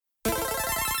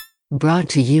Brought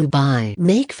to you by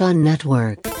Make Fun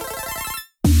Network.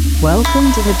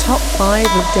 Welcome to the Top 5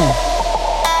 of Death,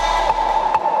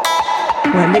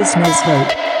 where listeners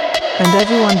vote, and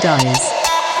everyone dies.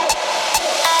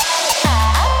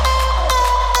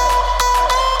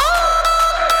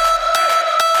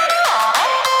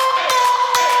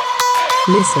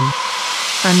 Listen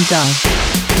and die.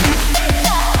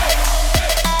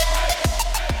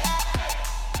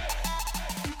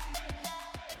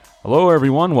 Hello,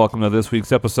 everyone. Welcome to this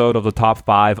week's episode of the Top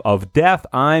 5 of Death.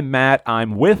 I'm Matt.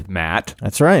 I'm with Matt.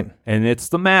 That's right. And it's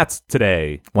the Matts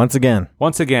today. Once again.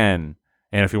 And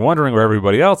if you're wondering where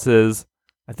everybody else is,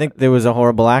 I think there was a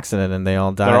horrible accident and they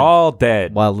all died. they're all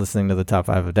dead. While listening to the Top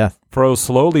 5 of Death. Fro's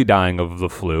slowly dying of the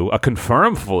flu, a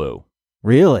confirmed flu.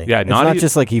 Really? Yeah, it's not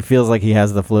just like he feels like he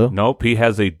has the flu. Nope, he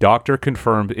has a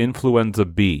doctor-confirmed influenza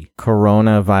B.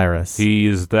 Coronavirus.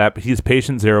 He's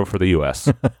patient zero for the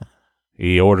U.S.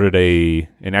 He ordered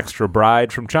an extra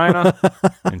bride from China,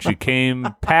 and she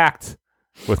came packed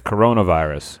with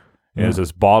coronavirus. It was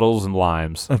just bottles and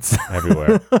limes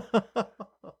everywhere.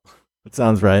 That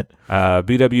sounds right.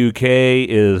 BWK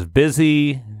is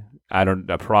busy.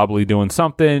 Probably doing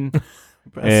something.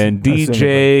 And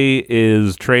DJ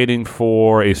is training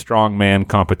for a strongman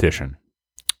competition.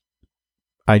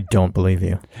 I don't believe you.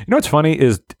 You know what's funny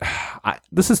is,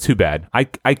 this is too bad. I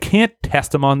can't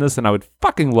test him on this, and I would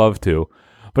fucking love to.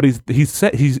 But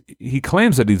he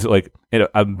claims that he's like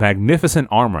a magnificent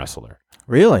arm wrestler.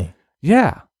 Really?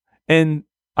 Yeah, and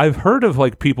I've heard of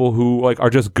like people who like are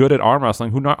just good at arm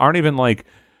wrestling who aren't even like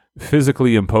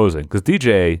physically imposing. Because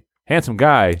DJ, handsome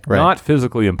guy, right. Not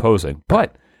physically imposing,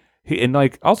 but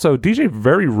also DJ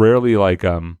very rarely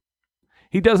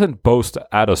he doesn't boast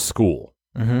out of school.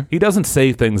 Mm-hmm. He doesn't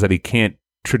say things that he can't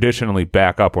traditionally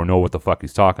back up or know what the fuck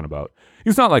he's talking about.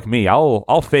 He's not like me.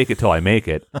 I'll fake it till I make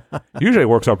it. Usually it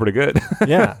works out pretty good.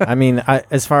 Yeah. I mean,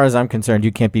 as far as I'm concerned,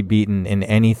 you can't be beaten in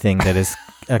anything that is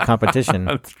a competition.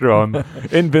 That's true. I'm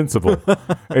invincible,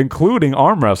 including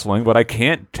arm wrestling, but I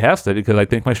can't test it because I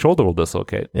think my shoulder will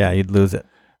dislocate. Yeah, you'd lose it.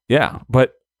 Yeah,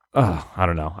 but I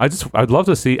don't know. I'd love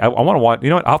to see. I want to watch. You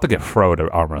know what? I'll have to get Fro to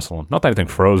arm wrestle him. Not that I think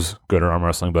Fro's good at arm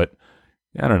wrestling, but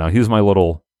I don't know. He's my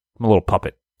little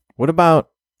puppet. What about,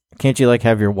 can't you like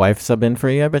have your wife sub in for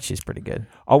you? I bet she's pretty good.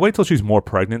 I'll wait till she's more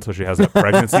pregnant so she has that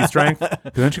pregnancy strength,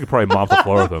 because then she could probably mop the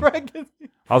floor with him.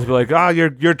 I'll just be like,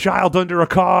 your child's under a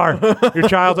car. Your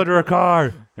child's under a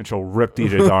car. And she'll rip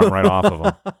DJ's arm right off of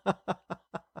him.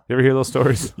 You ever hear those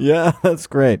stories? Yeah, that's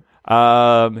great.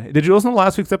 Did you listen to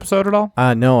last week's episode at all?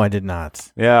 No, I did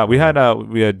not. Yeah, we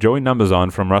had Joey Numbers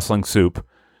on from Wrestling Soup.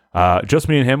 Just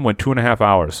me and him went 2.5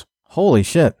 hours. Holy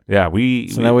shit. Yeah,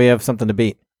 now we have something to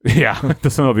beat. Yeah,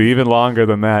 this one will be even longer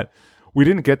than that. We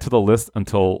didn't get to the list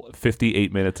until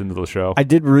 58 minutes into the show. I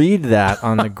did read that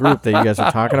on the group that you guys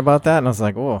were talking about that, and I was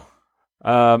like, oh.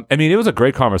 I mean, it was a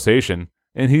great conversation,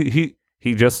 and he's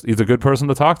a good person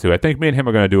to talk to. I think me and him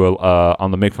are going to do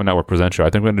on the Make Fun Network Present show. I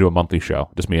think we're going to do a monthly show,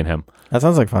 just me and him. That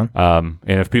sounds like fun. And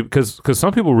if people, because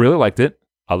some people really liked it,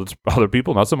 other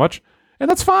people not so much, and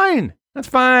that's fine. That's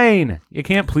fine. You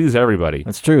can't please everybody.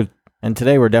 That's true. And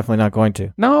today we're definitely not going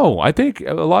to. No, I think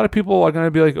a lot of people are going to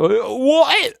be like,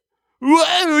 what?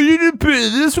 What? You didn't put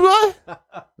this one?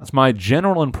 That's my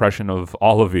general impression of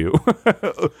all of you.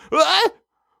 What?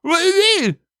 What do you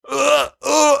mean?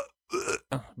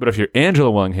 But if you're Angela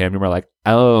Willingham, you're more like,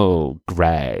 oh,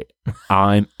 great.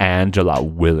 I'm Angela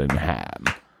Willingham.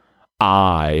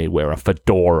 I wear a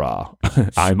fedora.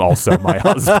 I'm also my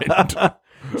husband.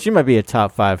 She might be a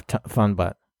top 5 fun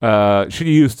butt. She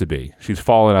used to be. She's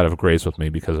fallen out of grace with me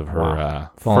because of her. Wow.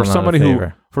 For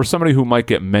somebody who might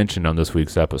get mentioned on this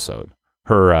week's episode,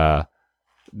 her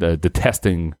the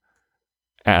testing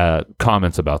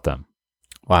comments about them.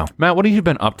 Wow, Matt, what have you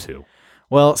been up to?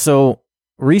 Well, so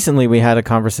recently we had a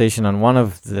conversation on one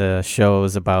of the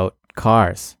shows about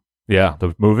cars. Yeah,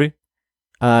 the movie.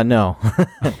 No.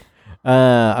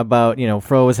 About,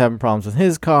 Fro was having problems with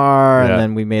his car, and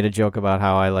then we made a joke about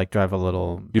how I drive a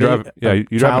little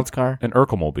child's car, an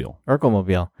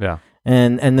Urkelmobile. Yeah,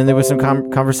 and then there was some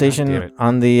conversation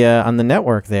on the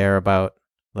network there about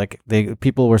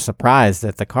people were surprised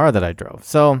at the car that I drove.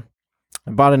 So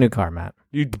I bought a new car, Matt.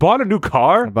 You bought a new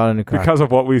car? I bought a new car because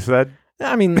of what we said.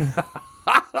 I mean,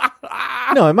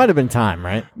 no, it might have been time,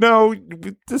 right? No,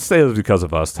 just say it was because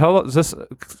of us. Tell us this.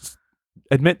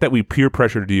 Admit that we peer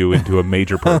pressured you into a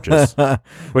major purchase.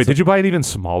 Wait, did you buy an even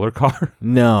smaller car?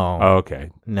 No. Oh,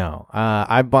 okay. No.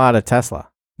 I bought a Tesla.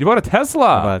 You bought a Tesla?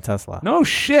 I bought a Tesla. No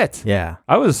shit. Yeah.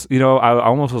 I was, I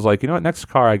almost was like, what, next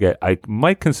car I get, I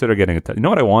might consider getting a Tesla. You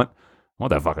know what I want? I want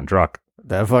that fucking truck.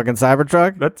 That fucking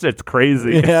Cybertruck. It's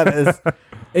crazy. Yeah, it is.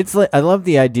 It's like, I love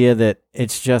the idea that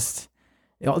it's just,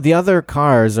 the other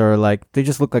cars are like, they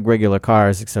just look like regular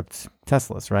cars except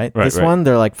Teslas, right? Right, This right. one,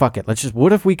 they're like, fuck it.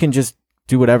 What if we can just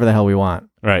do whatever the hell we want?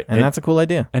 Right. And that's a cool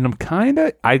idea. And I'm kind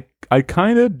of, I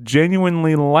kind of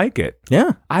genuinely like it.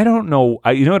 Yeah. I don't know.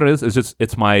 You know what it is?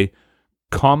 It's my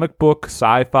comic book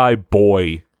sci-fi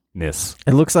boyness.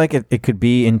 It looks like it could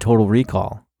be in Total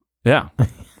Recall. Yeah.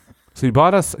 So you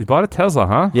bought a Tesla,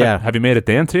 huh? Yeah. Have you made it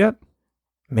dance yet?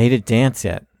 Made it dance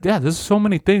yet? Yeah, there's so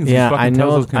many things. Yeah, these I fucking know.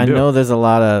 Teslas can I do. know. There's a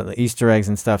lot of Easter eggs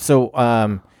and stuff.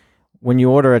 So, when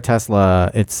you order a Tesla,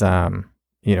 it's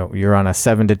you're on a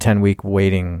 7 to 10 week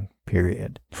waiting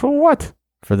period For what?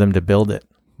 for them to build it.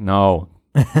 No.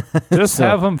 Just So-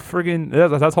 have them friggin'.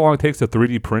 That's how long it takes to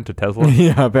 3D print a Tesla.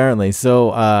 Yeah, apparently.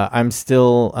 So, I'm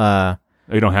still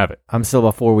You don't have it. I'm still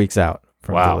about 4 weeks out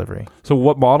from Wow. delivery. So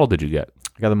what model did you get?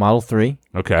 I got the Model 3.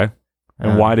 Okay.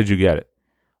 And Uh, why did you get it?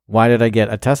 Why did I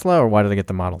get a Tesla, or why did I get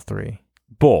the Model 3?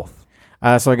 Both.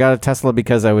 So I got a Tesla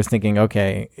because I was thinking,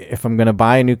 okay, if I'm gonna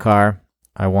buy a new car,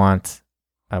 I wanted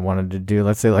to do,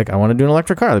 let's say, like, I want to do an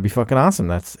electric car. That'd be fucking awesome.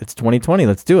 It's 2020.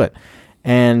 Let's do it.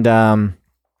 And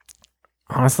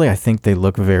honestly, I think they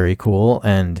look very cool.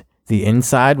 And the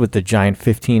inside with the giant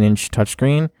 15-inch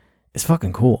touchscreen is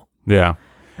fucking cool. Yeah.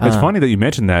 It's Uh, funny that you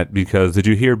mentioned that because did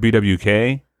you hear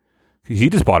BWK? He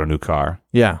just bought a new car.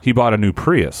 Yeah, He bought a new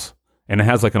Prius, and it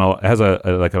has like an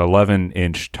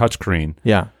 11-inch touchscreen.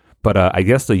 yeah. But I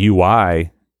guess the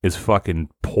UI is fucking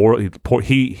poor.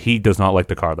 He does not like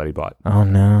the car that he bought. Oh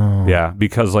no. Yeah,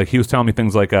 because like he was telling me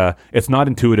things like it's not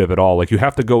intuitive at all. Like you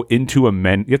have to go into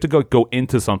you have to go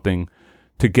into something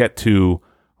to get to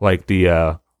like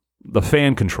the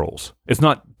fan controls. It's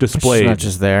not It's displayed. not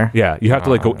just there. Yeah, you have to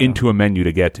like Oh, go no. into a menu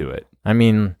to get to it. I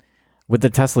mean, with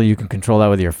the Tesla, you can control that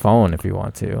with your phone if you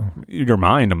want to. Your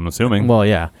mind, I'm assuming. Well,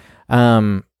 yeah.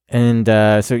 So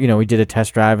we did a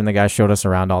test drive, and the guy showed us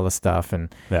around all the stuff,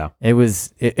 and Yeah.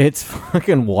 it's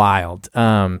fucking wild.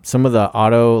 Some of the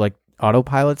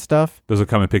autopilot stuff. Does it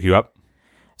come and pick you up?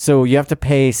 So you have to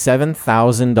pay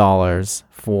 $7,000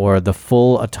 for the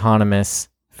full autonomous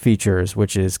features,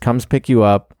 which is comes pick you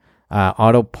up,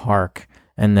 auto park,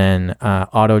 and then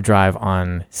auto drive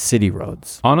on city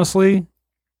roads. Honestly,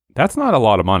 that's not a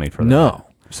lot of money for that. No.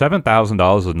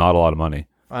 $7,000 is not a lot of money.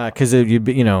 Because you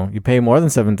pay more than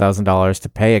 $7,000 to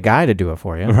pay a guy to do it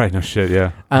for you. Right? No shit.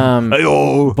 Yeah.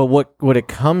 But what it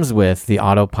comes with, the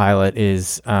autopilot,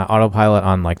 is autopilot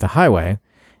on like the highway,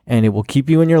 and it will keep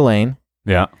you in your lane.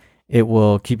 Yeah. It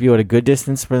will keep you at a good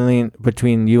distance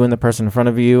between you and the person in front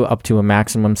of you, up to a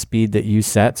maximum speed that you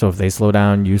set. So if they slow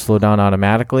down, you slow down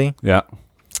automatically. Yeah.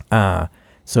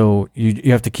 So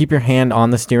you have to keep your hand on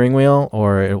the steering wheel,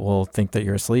 or it will think that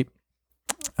you're asleep.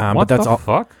 What but that's the all.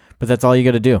 fuck? But that's all you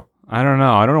got to do. I don't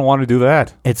know. I don't want to do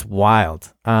that. It's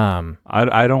wild.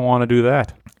 I don't want to do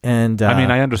that. And I mean,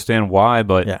 I understand why,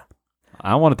 but yeah.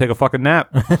 I want to take a fucking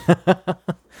nap.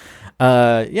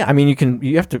 Yeah, I mean, you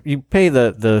pay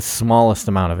the smallest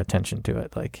amount of attention to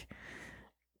it, like,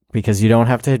 because you don't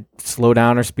have to slow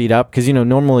down or speed up, because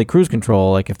normally cruise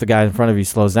control, like if the guy in front of you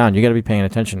slows down, you got to be paying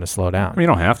attention to slow down. I mean, you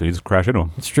don't have to. You just crash into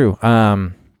him. It's true.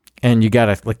 And you got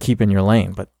to like keep in your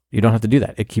lane, but you don't have to do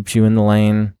that. It keeps you in the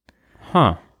lane.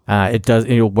 Huh.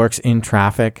 It works in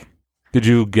traffic. Did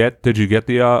you get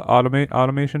the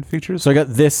automation features? So I got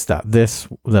this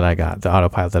that I got, the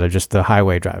autopilot, the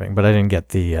highway driving, but I didn't get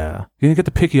the You didn't get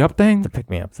the pick you up thing? pick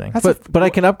me up thing. That's But I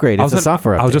can upgrade. It's a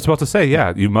software update. I was just about to say,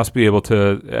 yeah, you must be able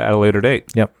to at a later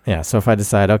date. Yep. Yeah. So if I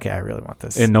decide, okay, I really want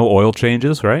this, And no oil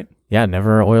changes, right? yeah,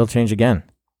 never oil change again.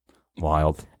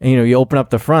 Wild. And, you open up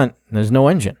the front, and there's no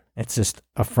engine. It's just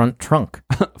a front trunk,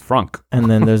 Frunk. and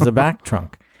then there's the back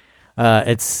trunk.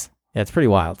 It's pretty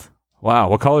wild. Wow.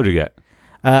 What color did you get?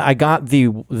 I got the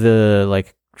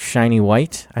like shiny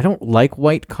white. I don't like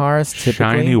white cars typically.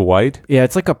 Shiny white? Yeah,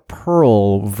 it's like a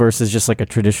pearl versus just like a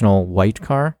traditional white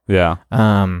car. Yeah.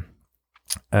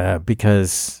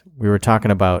 Because we were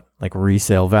talking about like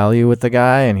resale value with the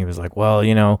guy, and he was like, well,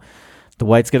 the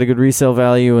white's got a good resale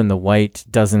value, and the white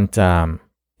doesn't,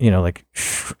 like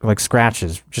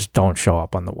scratches just don't show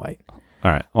up on the white.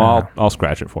 All right. Well, I'll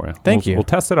scratch it for you. Thank you. We'll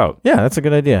test it out. Yeah, that's a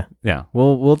good idea. Yeah.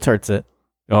 We'll turts it.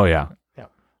 Oh, yeah. Yeah.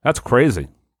 That's crazy.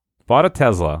 Bought a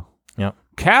Tesla. Yep.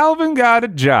 Calvin got a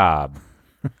job.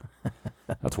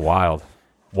 That's wild.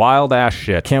 Wild ass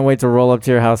shit. Can't wait to roll up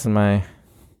to your house in my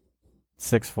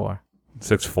 6'4".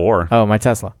 6'4". Oh, my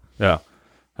Tesla. Yeah.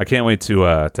 I can't wait to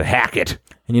hack it.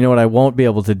 And you know what I won't be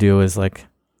able to do is like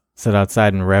sit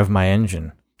outside and rev my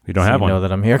engine. You don't so have you one. know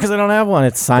that I'm here because I don't have one.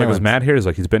 It's Like, silent. was Matt here? He's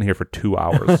like, he's been here for 2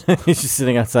 hours. He's just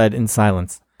sitting outside in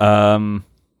silence.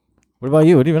 What about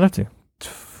you? What have you been up to?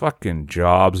 Fucking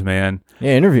jobs, man.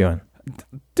 Yeah, interviewing.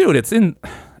 Dude, it's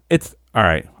all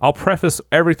right. I'll preface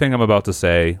everything I'm about to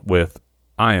say with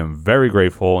I am very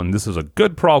grateful, and this is a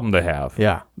good problem to have.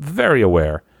 Yeah. Very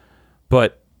aware.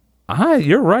 But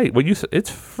you're right. What you said, it's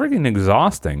friggin'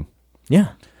 exhausting.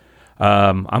 Yeah.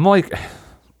 I'm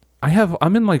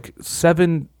in like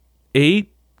 7,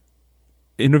 8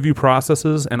 interview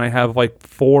processes, and I have like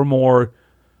 4 more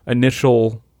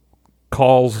initial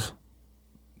calls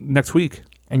next week.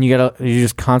 And you're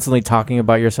just constantly talking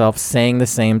about yourself, saying the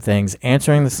same things,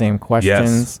 answering the same questions.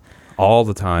 Yes. All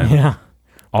the time. Yeah.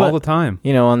 All the time.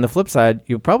 You know, on the flip side,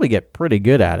 you'll probably get pretty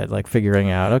good at it, like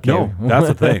figuring out, okay. No, that's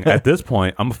the thing. At this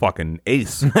point, I'm a fucking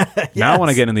ace. Now when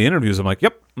I get in the interviews, I'm like,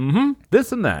 yep,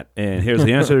 this and that. And here's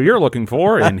the answer you're looking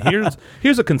for. And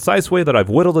here's a concise way that I've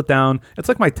whittled it down. It's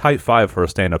like my type 5 for a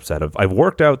stand-up set. I've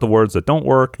worked out the words that don't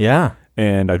work. Yeah.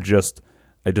 And I just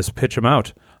pitch them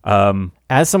out.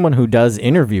 As someone who does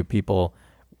interview people,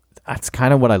 that's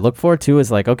kind of what I look for too,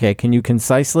 is like, okay, can you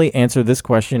concisely answer this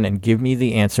question and give me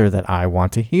the answer that I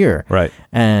want to hear? Right.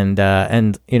 And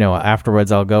you know,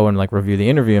 afterwards I'll go and like review the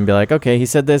interview and be like, okay, he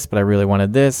said this, but I really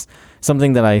wanted this.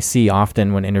 Something that I see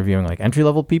often when interviewing like entry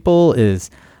level people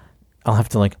is I'll have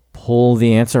to like pull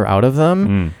the answer out of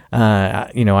them.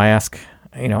 You know,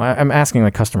 I'm asking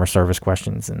like customer service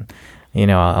questions, and you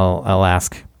know, I'll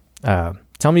ask,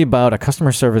 tell me about a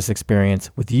customer service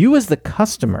experience with you as the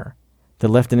customer that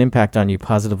left an impact on you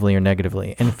positively or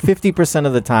negatively. And 50%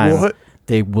 of the time,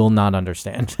 they will not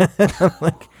understand.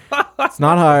 Like, it's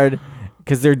not hard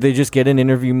because they just get in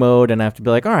interview mode, and I have to be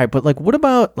like, all right, but like, what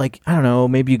about like, I don't know,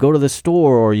 maybe you go to the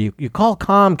store or you call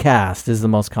Comcast is the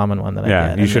most common one that I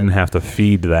get. Yeah, you shouldn't have to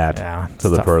feed that to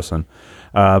the person.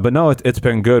 But no, it's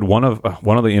been good. One of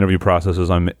the interview processes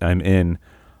I'm in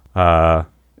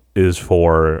is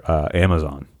for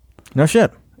Amazon. No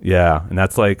shit. Yeah, and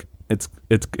that's like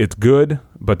it's good,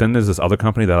 but then there's this other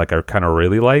company that like I kind of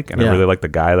really like, and I really like the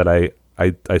guy that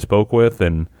I spoke with,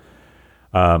 and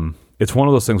it's one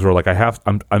of those things where like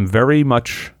I'm very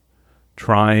much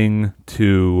trying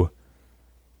to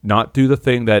not do the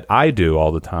thing that I do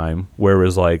all the time,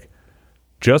 whereas like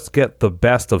just get the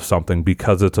best of something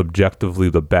because it's objectively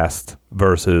the best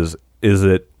versus is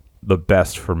it the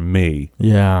best for me?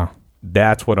 Yeah.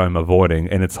 That's what I'm avoiding,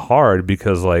 and it's hard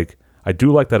because like I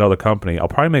do like that other company. I'll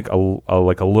probably make a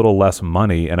little less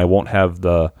money, and I won't have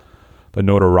the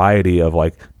notoriety of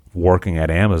like working at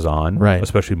Amazon, right?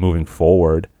 Especially moving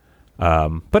forward.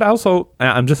 But also,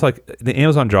 I'm just like the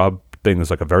Amazon job thing is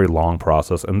like a very long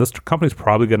process, and this company's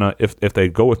probably gonna, if they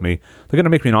go with me, they're gonna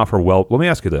make me an offer. Well, let me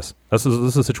ask you this: this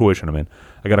is the situation I'm in.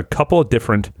 I got a couple of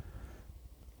different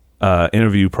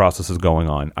interview processes going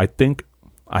on. I think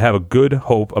I have a good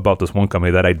hope about this one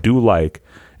company that I do like,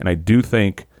 and I do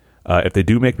think if they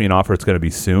do make me an offer, it's going to be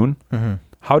soon. Mm-hmm.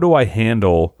 How do I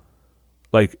handle,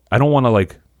 like, I don't want to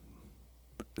like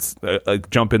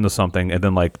jump into something and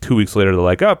then like 2 weeks later they're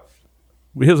like, oh,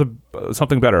 here's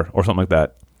something better or something like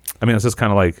that. I mean, it's just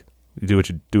kind of like you do what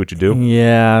you do.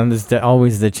 Yeah, and there's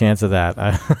always the chance of that.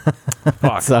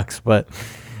 It sucks, but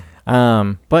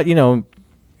you know,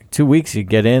 2 weeks if you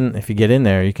get in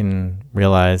there, you can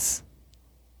realize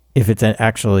if it's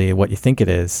actually what you think it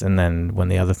is, and then when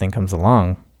the other thing comes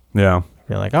along, you're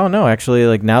like, oh no, actually,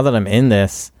 like now that I'm in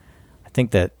this, I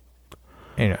think that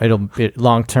you know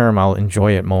long term I'll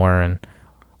enjoy it more and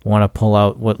want to pull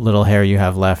out what little hair you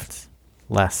have left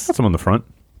less. That's some on the front.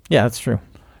 Yeah, that's true.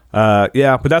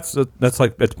 Yeah, but that's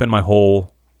like it's been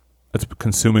it's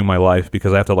consuming my life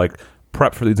because I have to like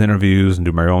prep for these interviews and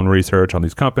do my own research on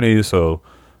these companies. So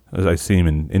as I seem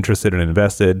interested and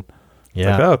invested.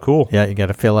 Yeah. Like, oh, cool. Yeah, you got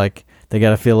to feel like they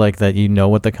got to feel like that you know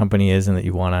what the company is and that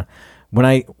you want to. When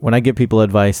I give people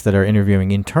advice that are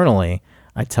interviewing internally,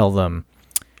 I tell them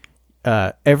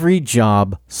every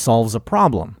job solves a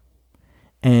problem,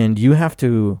 and you have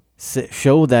to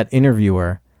show that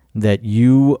interviewer that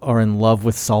you are in love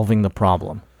with solving the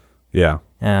problem. Yeah.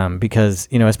 Because,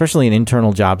 you know, especially in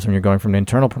internal jobs, when you're going from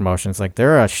internal promotions, like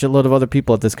there are a shitload of other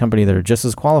people at this company that are just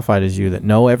as qualified as you that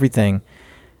know everything.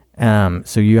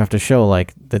 So you have to show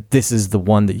like that this is the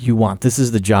one that you want. This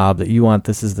is the job that you want.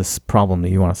 This is the problem that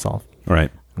you want to solve.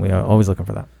 Right. We are always looking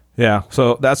for that. Yeah.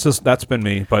 So that's been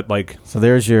me. But like, so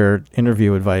there's your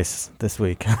interview advice this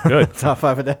week. Good. Top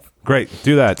 5 of death. Great.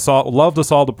 Do that. Love to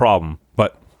solve the problem.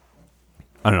 But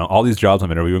I don't know. All these jobs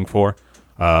I'm interviewing for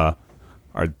are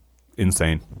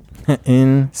insane.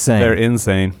 Insane. They're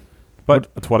insane.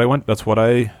 But that's what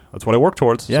I work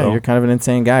towards. Yeah, so. You're kind of an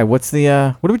insane guy. What's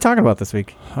the what are we talking about this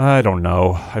week? I don't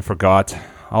know. I forgot.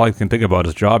 all I can think about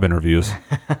is job interviews.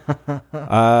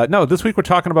 No, this week we're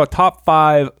talking about top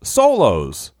 5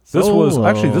 solos. This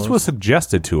was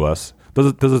suggested to us.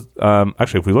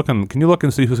 Actually, if we look can you look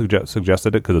and see who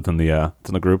suggested it? Because it's in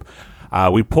the group.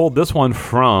 We pulled this one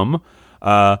from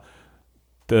the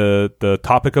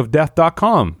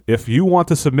topicofdeath.com. If you want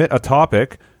to submit a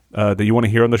topic that you want to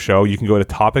hear on the show, you can go to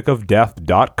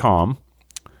topicofdeath.com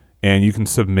and you can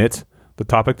submit the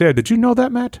topic there. Did you know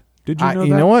that, Matt? Did you know that?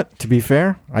 You know what? To be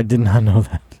fair, I did not know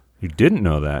that. You didn't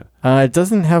know that? It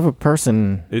doesn't have a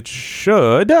person. It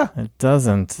should. It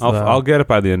doesn't. I'll get it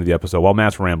by the end of the episode while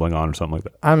Matt's rambling on or something like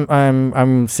that.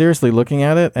 I'm seriously looking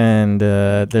at it, and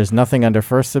there's nothing under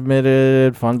first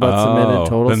submitted, fun but submitted,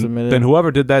 total submitted. Then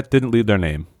whoever did that didn't leave their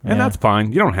name, and that's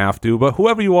fine. You don't have to, but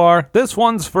whoever you are, this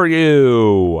one's for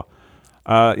you.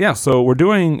 So we're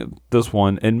doing this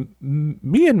one, and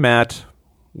me and Matt,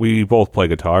 we both play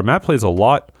guitar. Matt plays a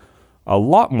lot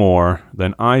more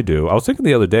than I do. I was thinking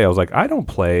the other day, I was like, I don't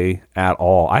play at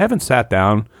all. I haven't sat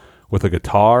down with a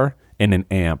guitar and an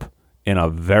amp in a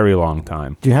very long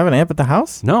time. Do you have an amp at the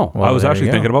house? No, well, I was actually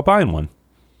thinking about buying one.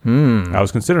 I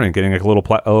was considering getting like a little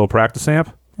practice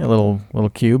amp. A little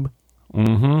cube.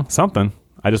 Mm-hmm. Something.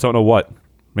 I just don't know what.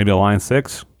 Maybe a Line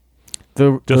 6?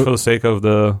 For the sake of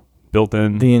the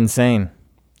built-in... The Insane.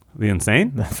 The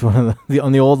Insane? That's one of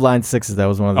on the old Line 6s, that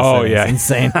was one of the settings. Yeah.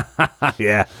 Insane.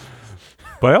 Yeah.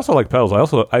 But I also like pedals.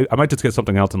 I might just get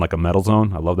something else in like a Metal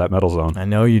Zone. I love that Metal Zone. I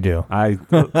know you do.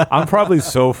 I'm probably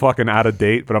so fucking out of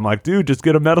date, but I'm like, dude, just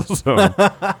get a Metal Zone.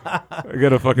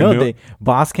 Get a fucking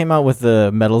Boss came out with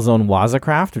the Metal Zone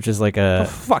Wazacraft, which is like the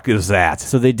fuck is that?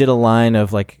 So they did a line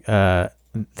of like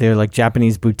they're like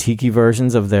Japanese boutique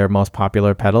versions of their most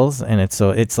popular pedals, and it's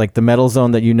like the Metal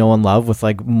Zone that you know and love with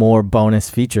like more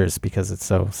bonus features because it's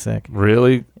so sick.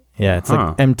 Really? Yeah, it's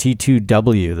like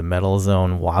MT2W, the Metal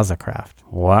Zone Wazacraft.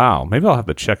 Wow. Maybe I'll have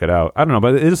to check it out. I don't know,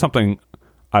 but it is something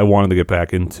I wanted to get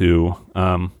back into.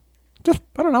 I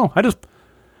don't know. I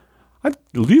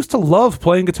used to love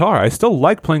playing guitar. I still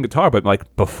like playing guitar, but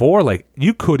like before, like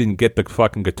you couldn't get the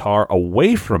fucking guitar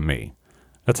away from me.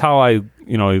 That's how I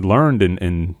learned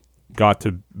and got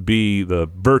to be the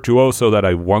virtuoso that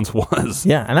I once was.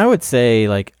 Yeah, and I would say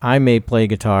like I may play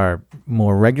guitar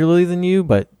more regularly than you,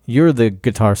 but you're the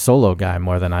guitar solo guy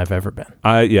more than I've ever been.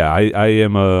 I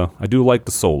do like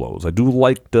the solos. I do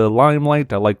like the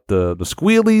limelight. I like the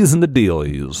squealies and the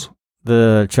dealies.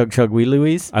 The chug chug wheelie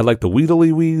wees. I like the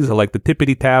wheedly wees. I like the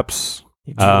tippity taps.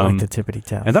 You do like the tippity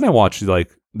taps. And then I watch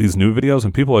like these new videos,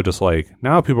 and people are just like,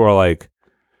 I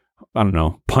don't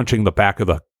know, punching the back of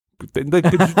the.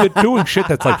 They're doing shit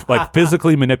that's like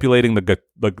physically manipulating the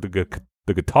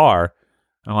guitar.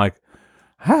 I'm like,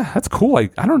 that's cool. I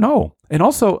don't know. And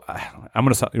also, I'm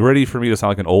gonna sound ready for me to sound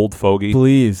like an old fogey.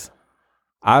 Please.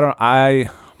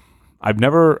 I've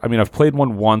played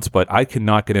one once, but I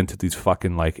cannot get into these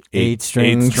fucking like 8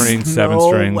 strings, 7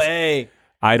 strings. No way.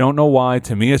 I don't know why.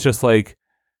 To me, it's just like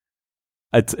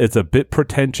it's a bit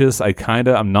pretentious.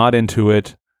 I'm not into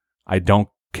it. I don't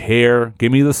care.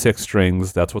 Give me the 6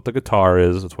 strings. That's what the guitar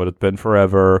is. That's what it's been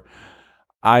forever.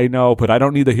 I know, but I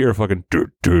don't need to hear fucking They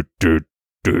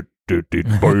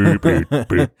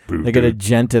gotta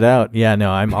gent it out. Yeah,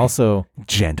 no, I'm also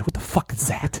gent. What the fuck is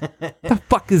that? The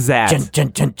fuck is that?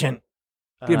 Gent.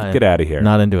 Get out of here.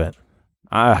 Not into it.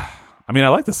 I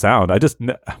like the sound. I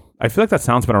feel like that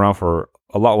sound's been around for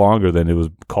a lot longer than it was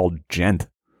called gent.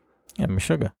 Yeah,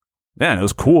 Meshuggah. Man, it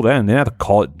was cool then. They had to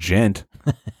call it gent.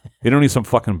 You don't need some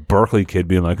fucking Berkeley kid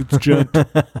being like, it's gent.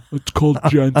 It's called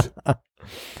gent.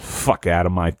 Fuck out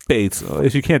of my face.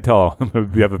 If you can't tell,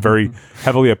 we have a very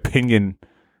heavily opinionated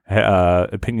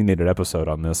episode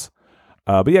on this.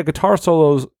 But yeah, guitar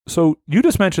solos. So you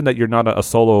just mentioned that you're not a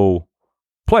solo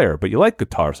player, but you like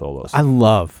guitar solos. I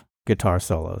love guitar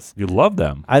solos. You love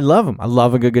them. I love them. I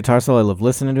love a good guitar solo. I love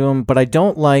listening to them, but I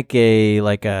don't like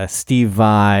a Steve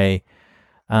Vai.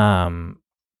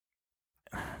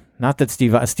 Not that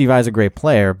Steve Vai is a great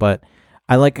player, but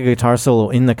I like a guitar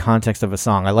solo in the context of a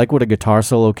song. I like what a guitar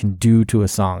solo can do to a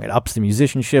song. It ups the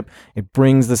musicianship. It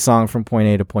brings the song from point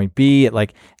A to point B. It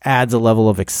like adds a level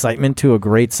of excitement to a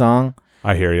great song.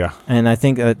 I hear you. And I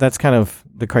think that's kind of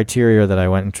the criteria that I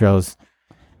went and chose.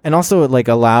 And also it like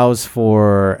allows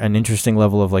for an interesting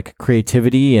level of like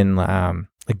creativity and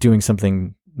like doing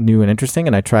something new and interesting.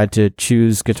 And I tried to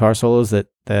choose guitar solos that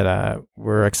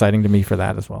were exciting to me for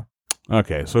that as well.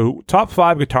 Okay, so top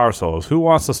 5 guitar solos. Who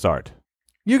wants to start?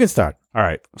 You can start. All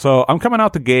right. So I'm coming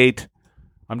out the gate.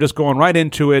 I'm just going right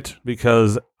into it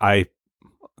because I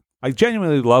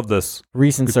genuinely love this.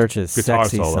 Recent searches,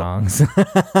 sexy solo. songs.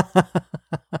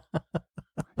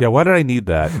 Yeah, why did I need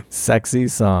that? Sexy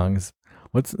songs.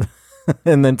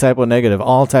 and then Typo Negative.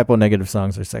 All Typo Negative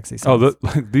songs are sexy songs.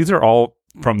 These are all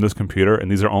from this computer, and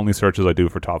these are only searches I do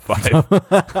for top 5.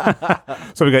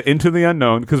 So we got Into the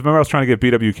Unknown, because remember I was trying to get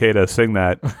BWK to sing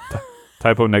that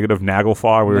Typo Negative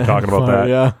Nagelfar. We were talking about that.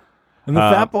 Yeah. And the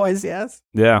Fat Boys, yes.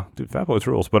 Yeah, dude, Fat Boys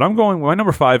rules. But my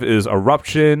number 5 is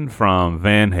Eruption from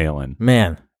Van Halen.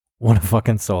 Man, what a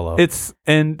fucking solo.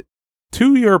 And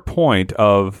to your point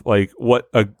of like what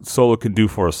a solo can do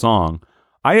for a song,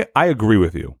 I agree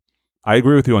with you. I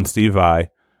agree with you on Steve Vai.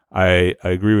 I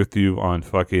agree with you on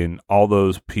fucking all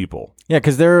those people. Yeah,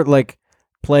 because they're like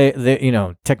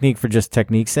technique for just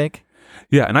technique's sake.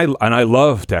 Yeah, and I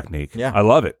love Technique. Yeah. I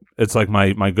love it. It's like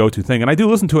my go-to thing. And I do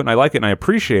listen to it and I like it and I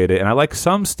appreciate it. And I like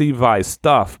some Steve Vai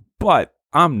stuff, but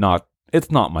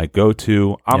it's not my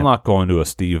go-to. I'm not going to a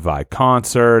Steve Vai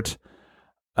concert.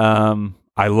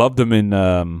 I loved him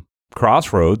in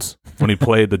Crossroads when he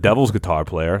played the Devil's guitar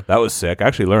player. That was sick. I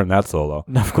actually learned that solo.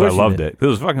 Of course I loved it. It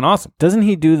was fucking awesome. Doesn't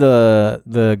he do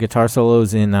the guitar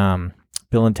solos in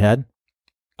Bill and Ted?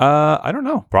 I don't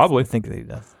know. Probably. I think that he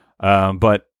does.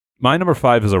 But my number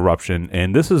 5 is Eruption,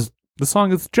 and the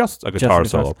song is just a guitar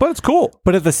solo, but it's cool.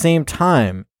 But at the same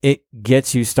time, it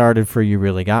gets you started for You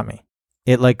Really Got Me.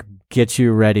 It like gets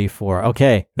you ready for,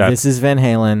 okay, this is Van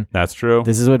Halen. That's true.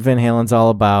 This is what Van Halen's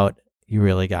all about. You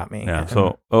Really Got Me. Yeah.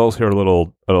 So let's hear a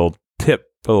little tip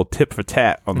for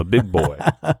tat on the big boy.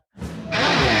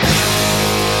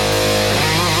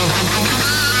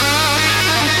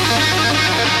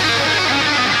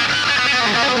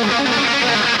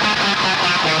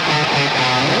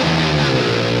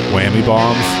 Whammy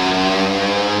bombs.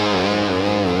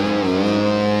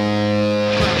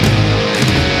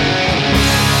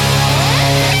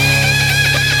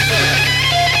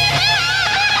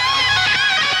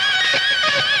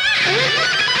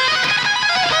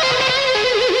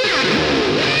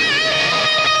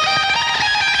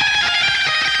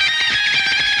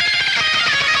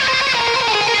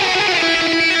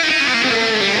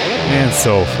 And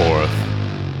so forth.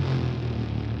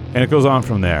 And it goes on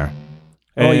from there.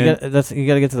 Oh, you got to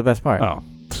get to the best part. Oh,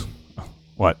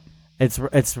 what? It's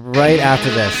right after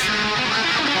this.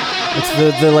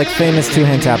 It's the like famous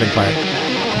 2-hand tapping part.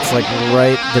 It's like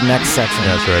right the next section.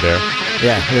 Yeah, it's right there.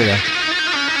 Yeah, here we go.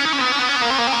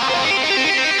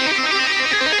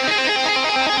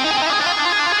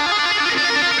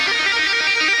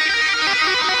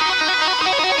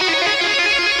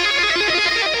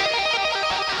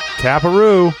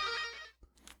 Taparoo.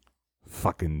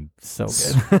 Fucking so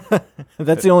good.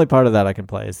 That's the only part of that I can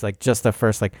play. It's like just the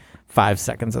first like 5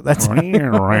 seconds of that song.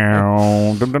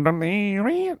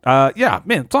 Yeah,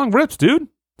 man, song rips, dude.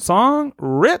 Song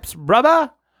rips, brother.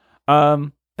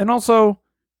 And also,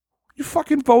 you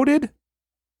fucking voted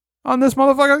on this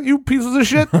motherfucker, you pieces of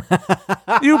shit.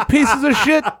 You pieces of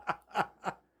shit.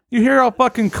 You hear how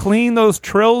fucking clean those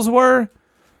trills were?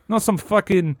 Not some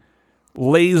fucking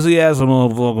lazy ass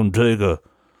motherfucking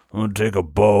I'm gonna take a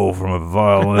bow from a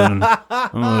violin.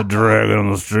 I'm gonna drag it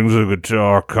on the strings of a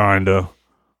guitar, kinda.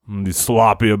 I'm gonna be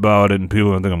sloppy about it, and people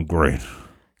are gonna think I'm great.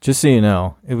 Just so you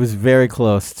know, it was very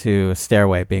close to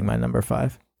Stairway being my number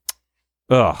 5.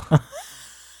 Ugh.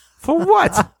 For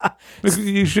what?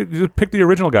 You should pick the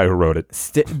original guy who wrote it.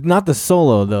 Not the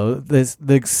solo, though.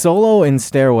 The solo in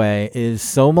Stairway is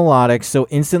so melodic, so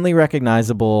instantly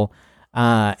recognizable,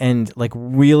 and like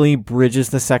really bridges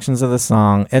the sections of the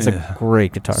song. It's a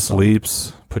great guitar solo.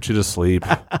 Puts you to sleep.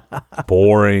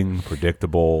 Boring,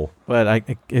 predictable. But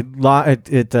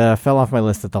it fell off my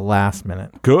list at the last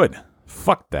minute. Good.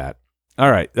 Fuck that. All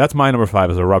right, that's my number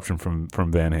 5 is Eruption from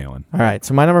Van Halen. All right,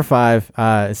 so my number 5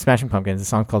 is Smashing Pumpkins, a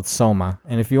song called Soma.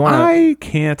 And if you want to... I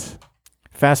can't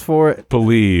fast forward...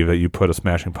 believe that you put a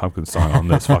Smashing Pumpkins song on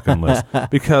this fucking list.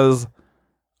 Because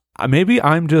maybe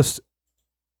I'm just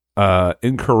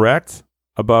incorrect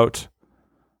about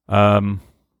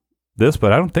this,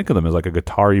 but I don't think of them as like a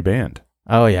guitar-y band.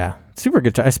 Oh, yeah. Super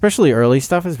guitar, especially early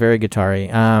stuff is very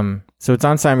guitar-y. So it's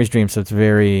on Siamese Dream, so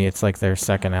it's like their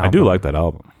second album. I do like that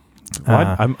album.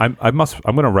 Well, I'm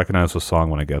going to recognize the song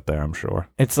when I get there, I'm sure.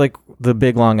 It's like the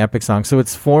big, long, epic song. So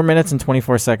it's 4 minutes and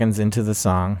 24 seconds into the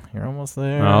song. You're almost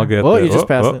there. I'll get there. You just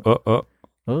passed it.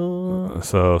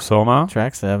 So, Soma?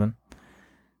 Track 7.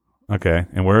 Okay,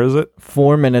 and where is it?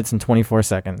 4 minutes and 24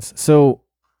 seconds. So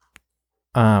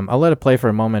I'll let it play for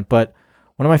a moment, but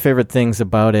one of my favorite things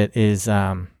about it is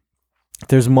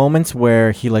there's moments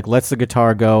where he like lets the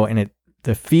guitar go, and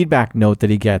the feedback note that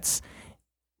he gets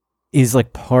is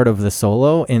like part of the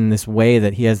solo in this way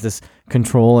that he has this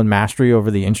control and mastery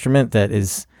over the instrument that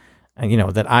is,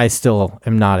 that I still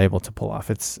am not able to pull off.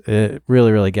 It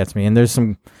really, really gets me. And there's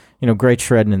some, great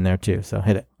shredding in there too. So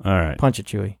hit it. All right. Punch it,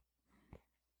 Chewy.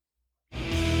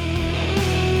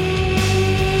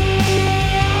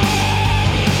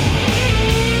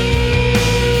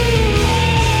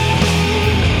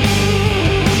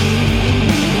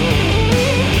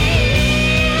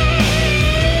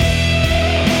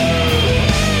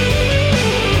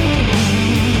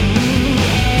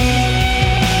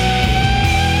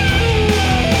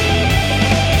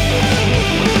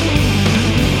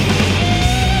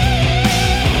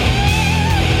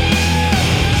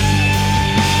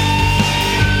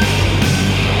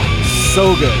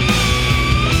 so good.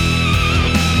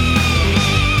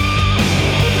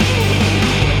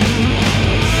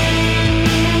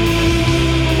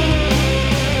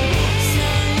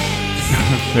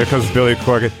 There comes Billy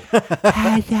Corgan.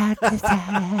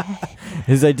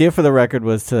 His idea for the record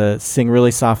was to sing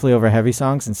really softly over heavy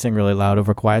songs and sing really loud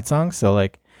over quiet songs. So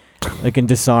like in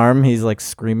Disarm, he's like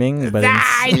screaming, but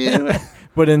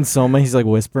in Soma, he's like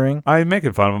whispering. I'm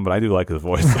making fun of him, but I do like his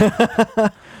voice.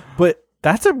 But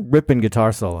that's a ripping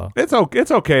guitar solo. It's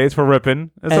okay. It's for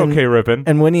ripping. It's okay ripping.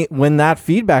 And when that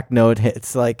feedback note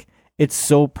hits, like it's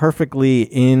so perfectly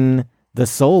in the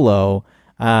solo.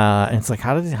 And it's like,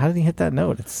 how did he hit that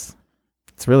note? It's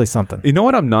really something. You know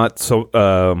what I'm not such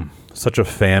a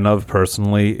fan of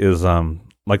personally is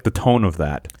like the tone of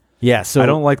that. Yeah, so I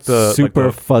don't like the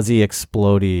super fuzzy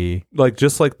explodey,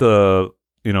 just like the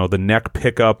the neck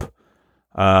pickup,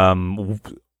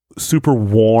 super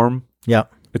warm. Yeah,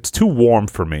 it's too warm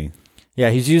for me. Yeah,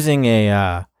 he's using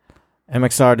a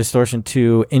MXR Distortion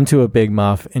 2 into a Big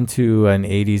Muff, into an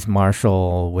 80s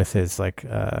Marshall with his like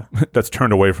that's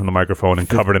turned away from the microphone and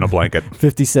covered in a blanket.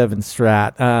 57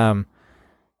 Strat.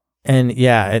 And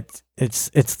yeah,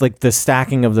 it's like the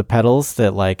stacking of the pedals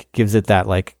that like gives it that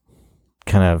like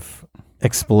kind of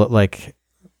like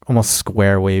almost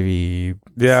square wavy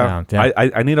sound. Yeah.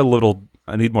 I need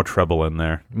more treble in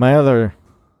there.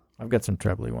 I've got some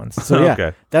trebly ones. So yeah,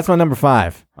 okay. That's my number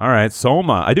 5. All right,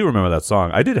 Soma. I do remember that song.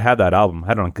 I did have that album. I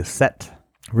had it on cassette.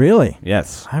 Really?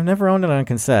 Yes. I've never owned it on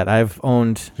cassette. I've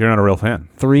owned... You're not a real fan.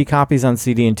 3 copies on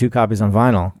CD and 2 copies on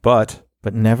vinyl. But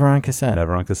never on cassette.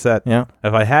 Never on cassette. Yeah.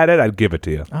 If I had it, I'd give it to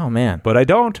you. Oh, man. But I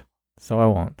don't. So I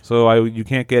won't. So you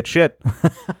can't get shit.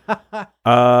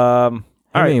 All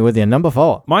right. With you, number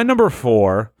 4. My number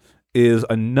 4 is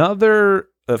another...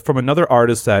 from another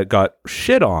artist that got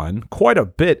shit on quite a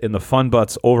bit in the Fun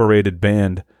Butts overrated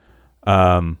band,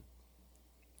 for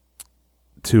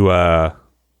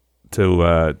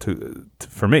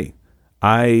me.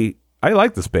 I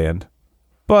like this band,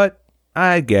 but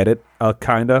I get it,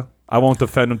 kinda. I won't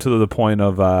defend them to the point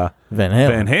of Van Halen.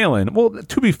 Van Halen. Well,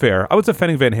 to be fair, I was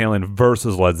defending Van Halen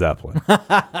versus Led Zeppelin,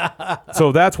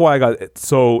 so that's why I got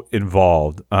so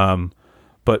involved.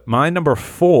 But my number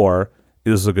 4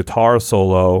 is a guitar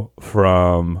solo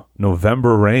from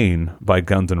November Rain by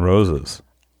Guns N' Roses.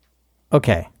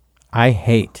 Okay. I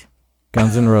hate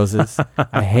Guns N' Roses.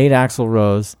 I hate Axl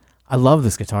Rose. I love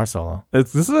this guitar solo.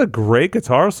 This is a great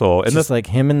guitar solo. It's just like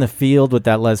him in the field with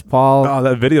that Les Paul. Oh,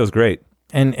 that video is great.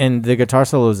 And the guitar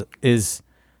solo is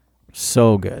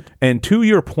so good. And to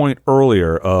your point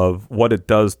earlier of what it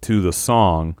does to the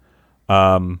song,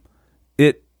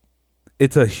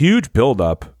 it's a huge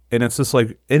build-up, and it's just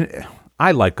like...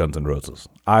 I like Guns N' Roses.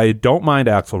 I don't mind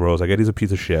Axl Rose. I get he's a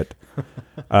piece of shit.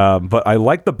 But I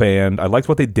like the band. I liked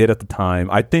what they did at the time.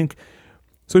 I think...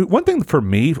 So one thing for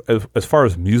me, as far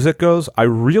as music goes, I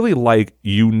really like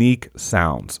unique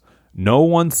sounds. No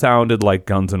one sounded like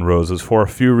Guns N' Roses for a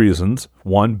few reasons.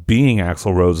 One being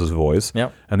Axl Rose's voice.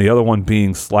 Yep. And the other one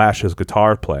being Slash's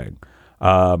guitar playing.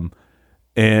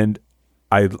 And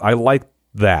I like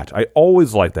that. I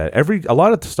always like that. A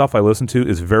lot of the stuff I listen to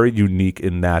is very unique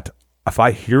in that if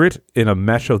I hear it in a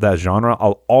mesh of that genre,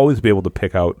 I'll always be able to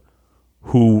pick out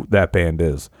who that band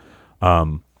is.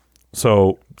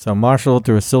 So Marshall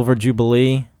through a silver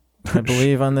jubilee, I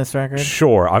believe, on this record.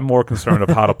 Sure, I'm more concerned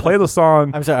of how to play the song.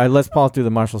 I'm sorry, Les Paul through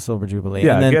the Marshall silver jubilee.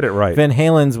 Yeah, and then get it right. Van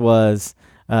Halen's was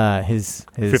his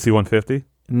 5150.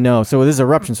 No, so this is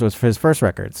Eruption, so it's for his first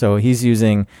record. So he's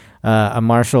using a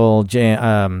Marshall,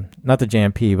 not the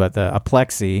JMP, but a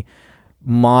Plexi,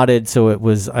 modded so it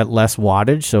was at less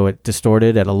wattage, so it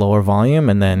distorted at a lower volume,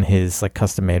 and then his like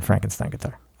custom-made Frankenstein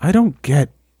guitar. I don't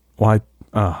get why.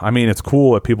 I mean, it's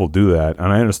cool that people do that,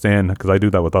 and I understand because I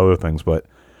do that with other things. But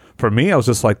for me, I was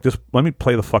just like, just let me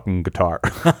play the fucking guitar.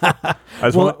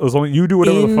 You do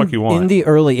whatever the fuck you want. In the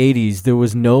early 80s, there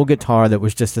was no guitar that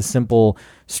was just a simple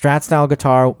Strat-style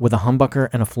guitar with a humbucker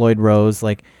and a Floyd Rose.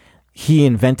 Like, he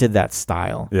invented that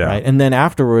style, right? And then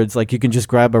afterwards, like, you can just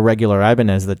grab a regular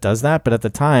Ibanez that does that, but at the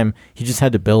time, he just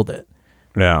had to build it.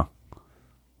 Yeah.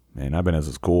 Man, Ibanez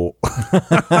is cool.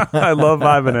 I love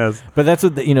Ibanez. But that's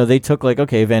what, they took, like,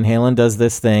 okay, Van Halen does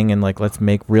this thing, and, like, let's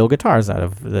make real guitars out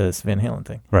of this Van Halen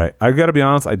thing. Right. I got to be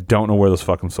honest, I don't know where this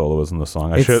fucking solo is in the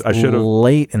song. I should have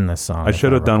late in the song. I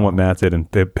should have done what Matt did and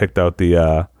picked out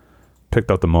the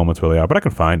moments where they are, but I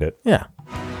can find it. Yeah.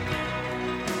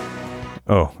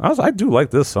 Oh, I do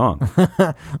like this song.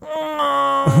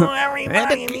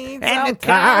 Everybody needs some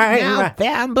kind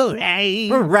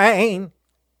of rain.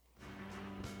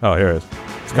 Oh, here it is.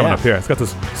 It's coming up here. It's got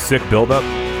this sick build-up.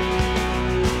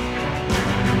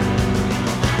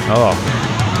 Oh.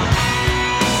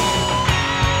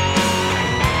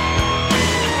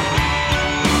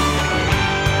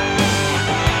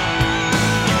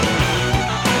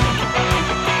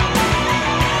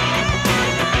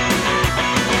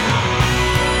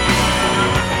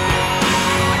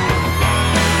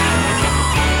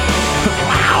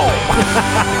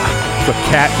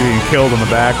 cat being killed in the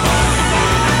back.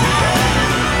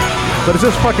 But it's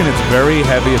just fucking, it's very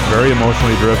heavy, it's very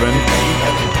emotionally driven,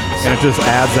 and it just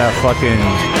adds that fucking,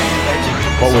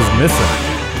 what was missing.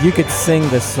 You could sing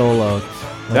the solo.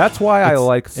 That's why I It's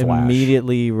like Slash.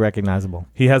 immediately recognizable.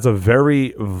 He has a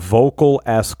very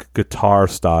vocal-esque guitar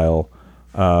style.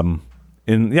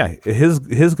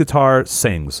 His guitar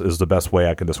sings is the best way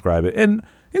I can describe it. And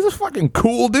he's a fucking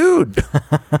cool dude.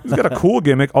 He's got a cool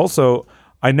gimmick. Also,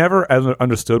 I never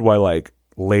understood why like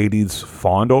ladies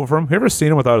fawned over him. You ever seen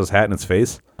him without his hat in his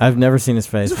face? I've never seen his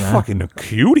face. He's a man. fucking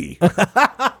cutie.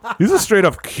 He's a straight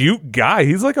up cute guy.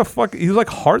 He's like he's like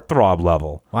heartthrob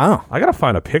level. Wow. I gotta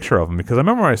find a picture of him because I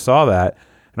remember when I saw that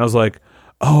and I was like,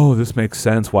 oh, this makes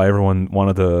sense why everyone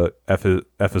wanted to F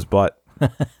his butt.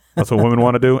 That's what women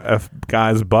want to do. F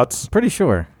guys' butts. Pretty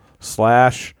sure.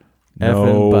 Slash Effing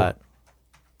no butt.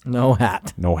 No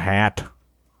hat. no hat.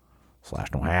 Slash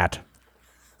no hat.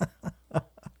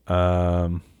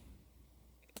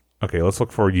 Okay, let's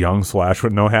look for young Slash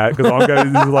with no hat because all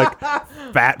guys these like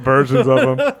fat versions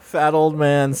of him. Fat old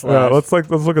man Slash. Let's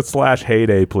look at Slash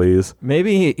heyday, please.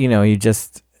 Maybe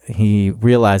he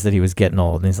realized that he was getting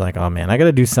old and he's like, oh man, I got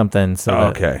to do something.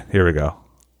 Okay, here we go.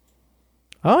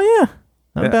 Oh yeah,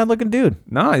 not a bad looking dude.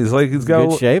 No, he's got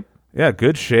Good shape. Yeah,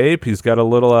 good shape. He's got a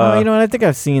little. You know what? I think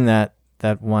I've seen that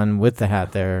one with the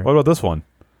hat there. What about this one?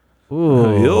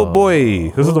 Ooh, Oh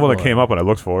boy, this is the one that came up when I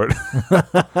looked for it.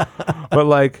 But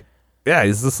like, yeah,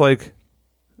 he's just like,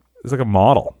 he's like a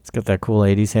model. It's got that cool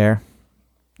 '80s hair.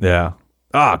 Yeah.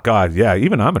 Oh god, yeah.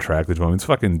 Even I'm attracted to him. He's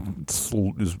fucking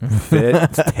he's fit,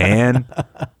 it's tan.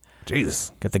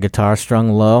 Jesus. Got the guitar strung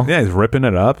low. Yeah, he's ripping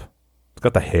it up. He's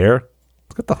got the hair.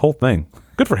 He's got the whole thing.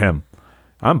 Good for him.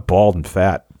 I'm bald and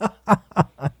fat.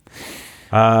 That's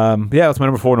my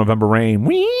number 4, November Rain.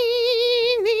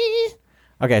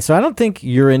 Okay, so I don't think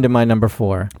you're into my number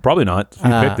 4. Probably not. You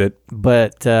picked it.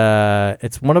 But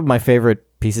it's one of my favorite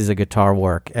pieces of guitar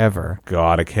work ever.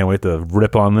 God, I can't wait to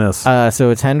rip on this.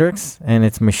 So it's Hendrix, and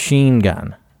it's Machine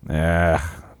Gun. I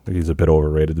think he's a bit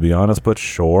overrated, to be honest, but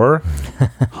sure.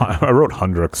 I wrote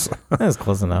Hendrix. That was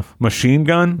close enough. Machine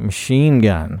Gun? Machine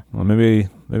Gun. Well, maybe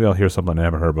I'll hear something I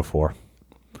haven't heard before.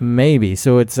 Maybe.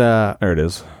 So it's... There it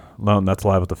is. No, that's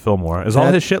live at the Fillmore. Is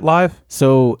all his shit live?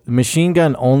 So Machine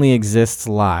Gun only exists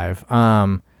live.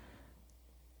 And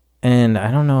I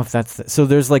don't know if that's... So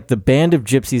there's like the Band of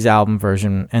Gypsies album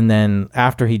version, and then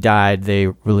after he died, they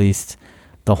released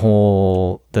the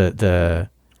whole...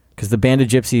 Because the Band of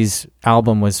Gypsies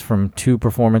album was from 2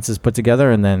 performances put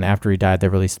together, and then after he died, they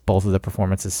released both of the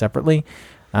performances separately.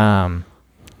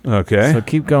 Okay. So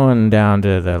keep going down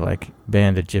to the like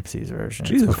Band of Gypsies version.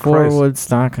 Jesus it's before Christ.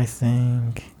 Woodstock, I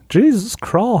think. Jesus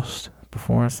Christ.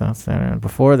 Before South Center.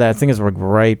 Before that, I think it's like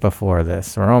right before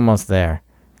this. We're almost there.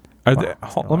 Let me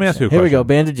ask you a question. Here we go,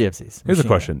 Band of Gypsies. Here's a Machine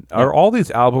question. Gun. Are all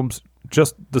these albums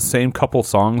just the same couple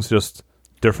songs, just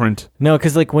different? No,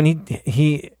 because like when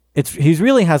he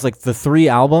really has like the 3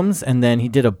 albums, and then he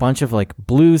did a bunch of like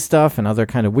blues stuff and other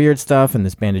kind of weird stuff, and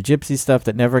this Band of Gypsies stuff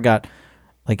that never got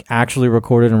like actually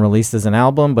recorded and released as an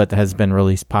album, but has been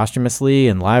released posthumously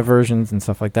and live versions and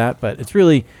stuff like that. But it's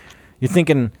really, you're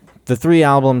thinking the 3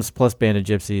 albums plus Band of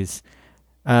Gypsies.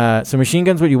 So Machine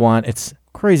Gun's what you want. It's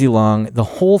crazy long. The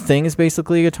whole thing is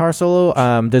basically a guitar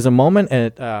solo. There's a moment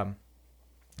at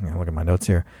look at my notes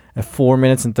here, at 4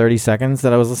 minutes and 30 seconds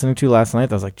that I was listening to last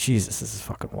night. I was like, Jesus, this is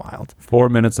fucking wild. 4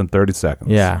 minutes and 30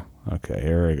 seconds. Yeah. Okay,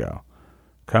 here we go.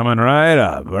 Coming right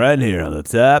up, right here on the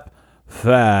top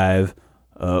 5.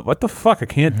 What the fuck? I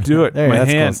can't do it. There, My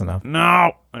that's hand. close enough.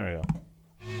 No. There we go.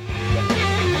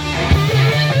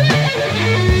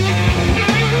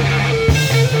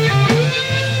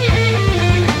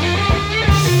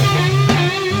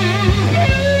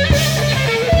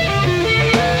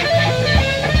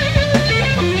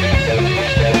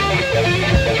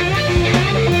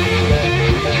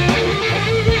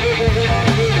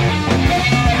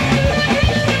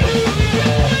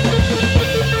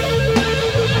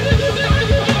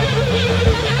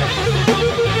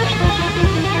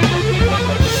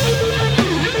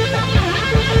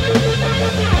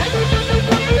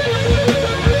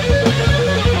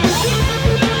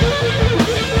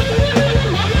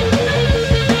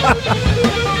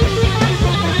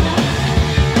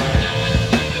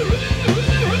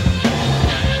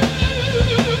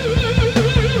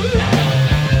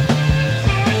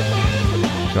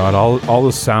 God, all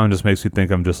this sound just makes me think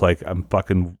I'm just like, I'm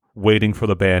fucking waiting for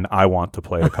the band I want to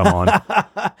play to come on.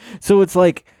 So it's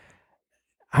like,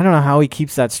 I don't know how he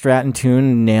keeps that Stratton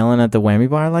tune nailing at the whammy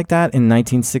bar like that in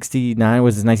 1969.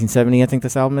 Was it 1970? I think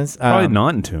this album is. Probably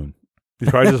not in tune. He's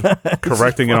probably just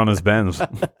correcting it on his bends,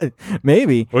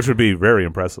 Maybe. which would be very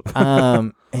impressive.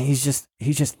 And he's just,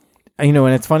 and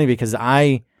it's funny because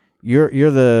you're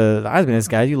the Osmondist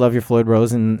guy. You love your Floyd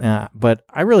Rose, but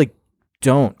I really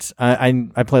don't.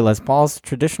 I play Les Pauls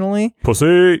traditionally.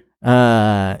 Pussy.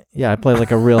 I play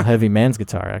like a real heavy man's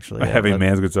guitar, actually. A heavy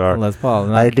man's guitar. Les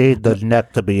Paul. I need the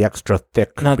neck to be extra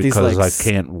thick Not these, because like, I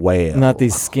can't wail. Not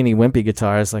these skinny wimpy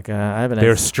guitars. Like I have an.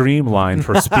 They're streamlined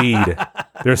for speed.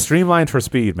 They're streamlined for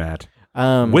speed, Matt.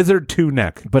 Wizard 2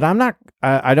 neck. But I'm not.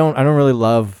 I don't really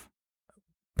love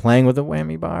playing with a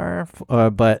whammy bar,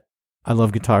 but I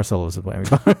love guitar solos with whammy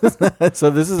bars.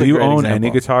 So this is. Do a you great own example. any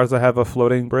guitars that have a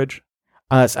floating bridge?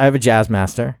 So I have a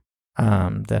Jazzmaster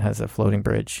that has a floating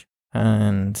bridge,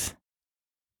 and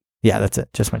yeah, that's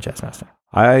it. Just my Jazzmaster.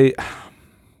 I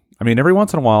mean, every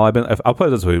once in a while, I'll put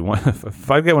it this way: if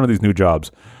I get one of these new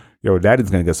jobs, Daddy's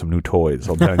gonna get some new toys.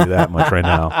 I'll tell you that much right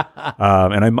now.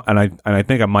 And I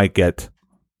think I might get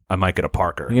a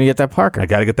Parker. You're gonna get that Parker. I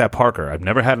got to get that Parker. I've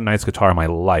never had a nice guitar in my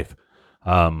life.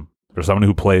 For someone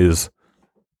who plays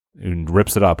and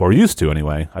rips it up, or used to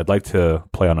anyway, I'd like to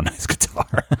play on a nice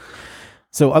guitar.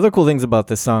 So other cool things about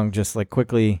this song, just like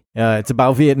quickly, it's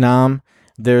about Vietnam.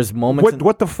 There's moments.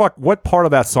 What the fuck? What part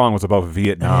of that song was about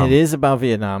Vietnam? It is about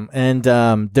Vietnam, and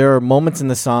there are moments in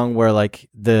the song where like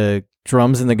the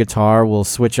drums and the guitar will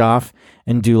switch off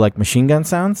and do like machine gun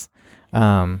sounds,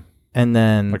 and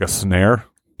then like a snare.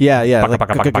 Yeah, Baka,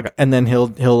 baka, baka, baka. and then he'll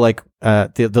like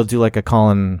they'll do like a call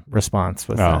and response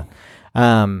with that.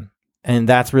 And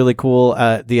that's really cool.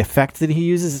 The effect that he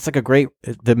uses, it's like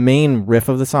the main riff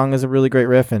of the song is a really great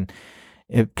riff, and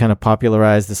it kind of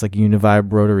popularized this like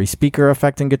univibe rotary speaker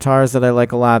effect in guitars that I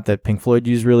like a lot, that Pink Floyd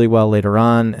used really well later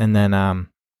on. And then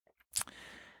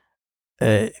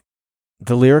the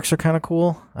lyrics are kind of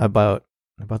cool about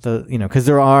the, because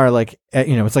there are like,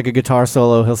 it's like a guitar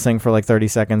solo. He'll sing for like 30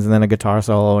 seconds and then a guitar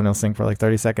solo, and he'll sing for like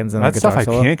 30 seconds and That's a guitar stuff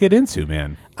solo. I can't get into,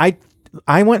 man.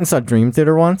 I went and saw Dream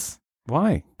Theater once.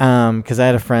 Why? Because I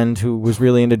had a friend who was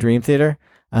really into Dream Theater.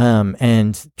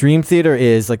 And Dream Theater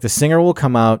is like the singer will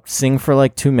come out, sing for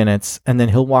like 2 minutes, and then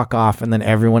he'll walk off, and then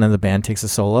everyone in the band takes a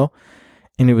solo.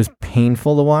 And it was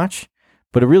painful to watch.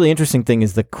 But a really interesting thing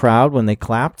is the crowd, when they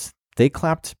clapped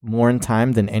more in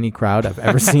time than any crowd I've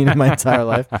ever seen in my entire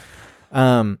life.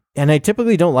 And I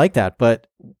typically don't like that, but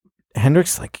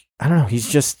Hendrix, like, I don't know, he's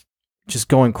just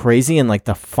going crazy, and like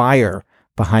the fire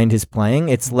behind his playing,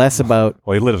 it's less about...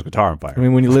 Well, he lit his guitar on fire. I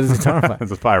mean, when he lit his guitar on fire.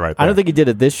 There's a fire right there. I don't think he did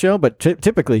it this show, but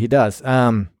typically he does.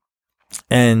 And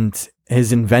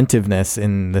his inventiveness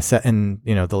in the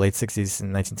late 60s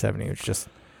and 1970s, which just...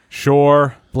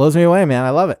 Sure. Blows me away, man.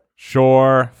 I love it.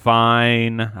 Sure.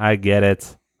 Fine. I get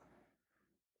it.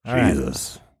 All right.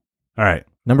 Jesus. All right.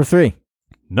 Number 3.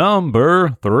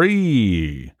 Number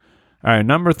 3. All right,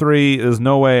 number 3, there's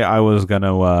no way I was going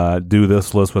to do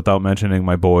this list without mentioning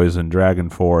my boys in Dragon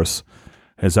Force.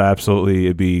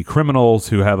 It'd be criminal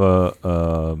to have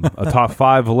a top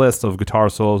 5 list of guitar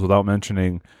solos without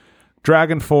mentioning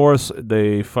Dragon Force,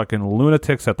 the fucking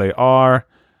lunatics that they are.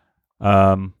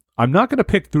 I'm not going to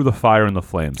pick Through the Fire and the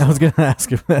Flames. I was going to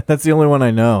ask you that. That's the only one I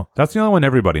know. That's the only one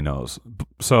everybody knows.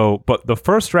 But the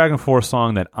first Dragon Force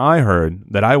song that I heard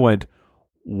that I went,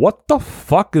 what the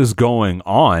fuck is going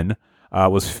on?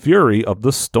 Was Fury of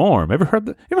the Storm. You ever heard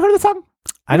the song?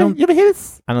 I don't. You ever hear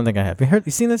this? I don't think I have.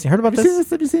 You seen this? You heard about this?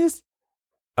 Have you seen this?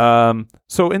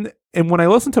 So when I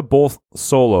listened to both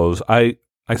solos, I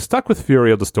stuck with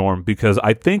Fury of the Storm because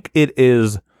I think it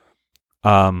is,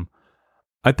 I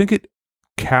think it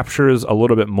captures a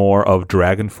little bit more of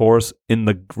Dragon Force in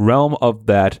the realm of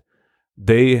that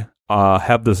they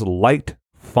have this light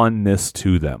funness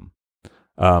to them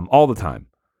all the time.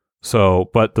 So,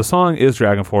 but the song is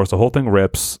Dragon Force. The whole thing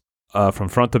rips from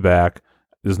front to back.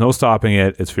 There's no stopping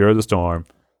it. It's Fear of the Storm.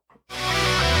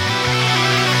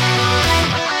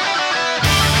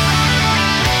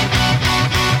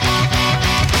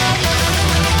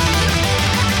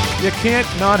 You can't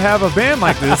not have a band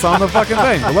like this on the fucking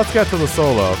thing. But let's get to the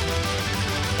solo.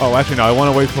 Oh, actually, no. I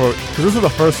want to wait for... Because this is the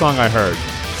first song I heard.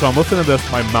 So I'm listening to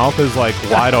this. My mouth is like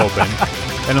wide open.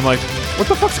 And I'm like, what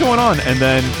the fuck's going on? And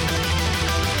then...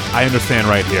 I understand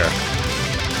right here.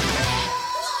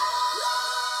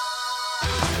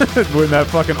 When that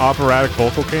fucking operatic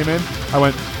vocal came in, I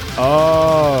went,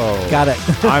 oh. Got it.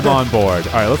 I'm on board.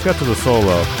 All right, let's get to the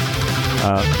solo.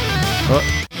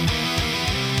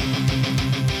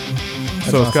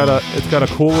 So it's got a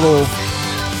cool little...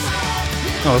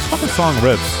 No, this fucking song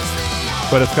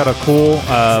rips. But it's got a cool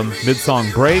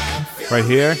mid-song break right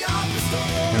here.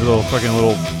 And a little fucking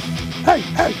little... Hey,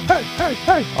 hey, hey, hey,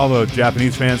 hey. All the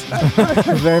Japanese fans.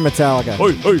 Very Metallica.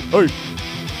 Hey, hey, hey.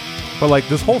 But like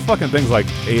this whole fucking thing's like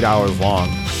 8 hours long.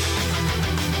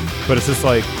 But it's just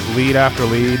like lead after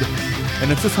lead,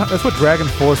 and it's just that's what Dragon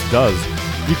Force does.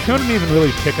 You couldn't even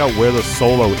really pick out where the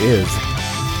solo is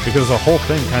because the whole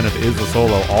thing kind of is the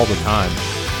solo all the time.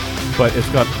 But it's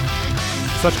got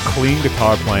such clean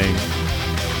guitar playing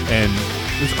and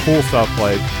this cool stuff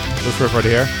like this riff right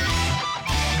here.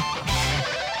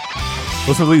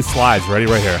 Listen to these slides. Ready?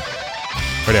 Right here.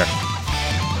 Right here.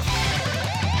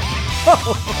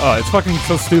 Oh, it's fucking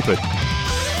so stupid.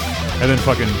 And then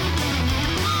fucking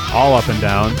all up and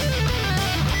down.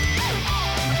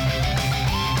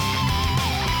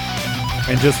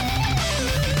 And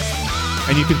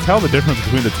you can tell the difference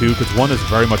between the two because one is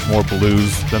very much more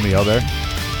blues than the other.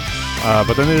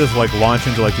 But then they just like launch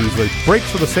into like these like breaks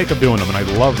for the sake of doing them, and I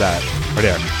love that. Right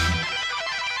here.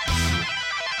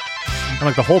 And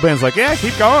like the whole band's like, yeah,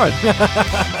 keep going.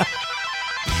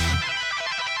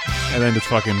 And then just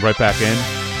fucking right back in.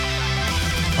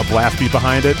 A blast beat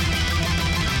behind it.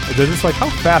 They're just like, how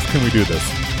fast can we do this?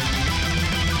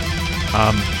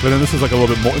 But then this is like a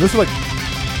little bit more. This is like,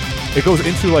 it goes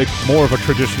into like more of a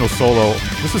traditional solo.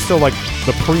 This is still like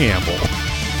the preamble.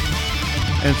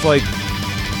 And it's like,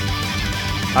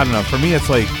 I don't know, for me it's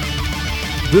like,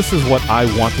 this is what I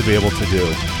want to be able to do.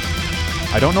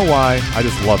 I don't know why, I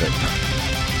just love it.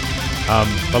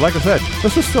 But like I said,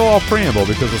 this is still all preamble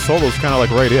because the solo's kind of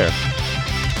like right here.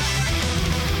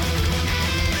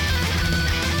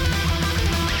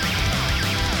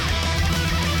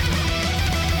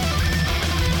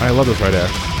 I love this right here.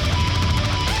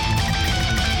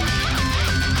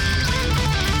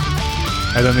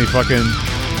 And then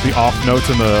the off notes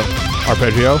in the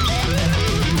arpeggio.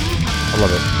 I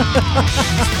love it.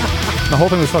 The whole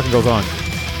thing just fucking goes on.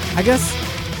 I guess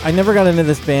I never got into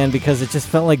this band because it just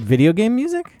felt like video game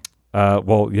music.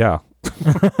 Well, yeah.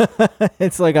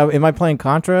 It's like, am I playing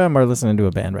Contra? Or am I listening to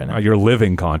a band right now? You're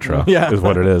living Contra, Yeah. is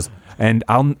what it is. And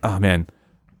man,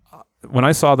 when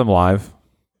I saw them live,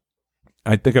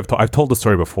 I think I've told the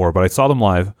story before, but I saw them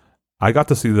live. I got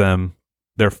to see them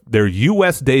their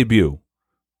U.S. debut.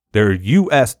 Their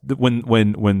U.S.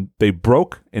 when they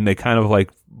broke and they kind of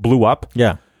like blew up.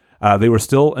 Yeah, they were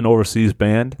still an overseas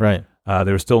band. right.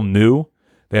 They were still new.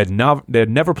 They had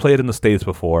never played in the States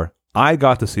before. I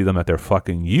got to see them at their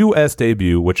fucking U.S.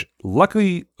 debut, which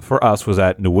luckily for us was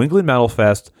at New England Metal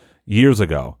Fest years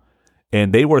ago,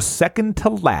 and they were second to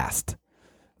last.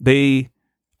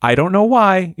 I don't know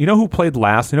why. You know who played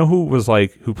last? You know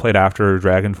who played after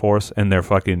Dragon Force and they're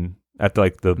fucking at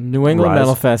like the New England Rise?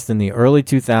 Metal Fest in the early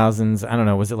 2000s. I don't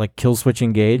know. Was it like Killswitch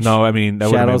Engage? No, I mean, that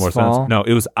would have made Shadows more Fall? sense. No,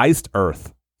 it was Iced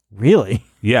Earth. Really?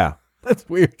 Yeah. That's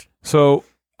weird. So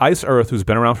Iced Earth, who's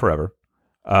been around forever,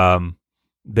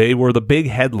 they were the big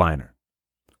headliner.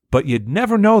 But you'd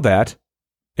never know that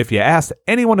if you asked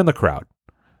anyone in the crowd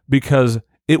because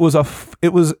it was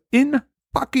in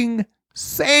fucking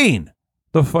insane.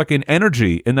 The fucking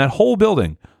energy in that whole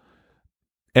building.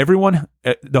 Everyone,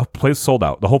 the place sold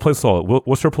out. The whole place sold out.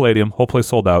 Worcester Palladium, whole place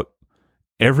sold out.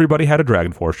 Everybody had a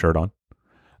Dragon Force shirt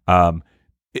on.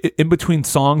 In between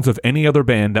songs of any other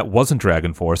band that wasn't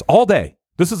Dragon Force, all day.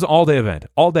 This is an all-day event.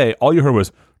 All day, all you heard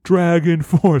was Dragon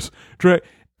Force.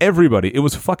 Everybody. It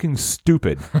was fucking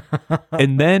stupid.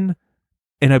 And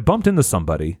I bumped into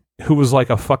somebody who was like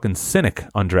a fucking cynic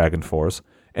on Dragon Force.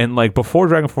 And like before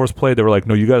Dragon Force played, they were like,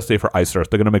 no, you gotta stay for Iced Earth.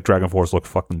 They're gonna make Dragon Force look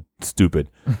fucking stupid.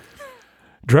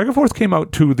 Dragon Force came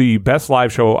out to the best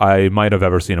live show I might have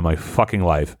ever seen in my fucking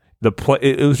life.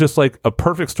 It was just like a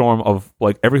perfect storm of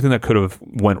like everything that could have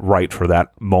went right for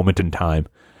that moment in time.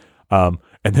 And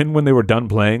then when they were done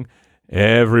playing,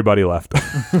 everybody left.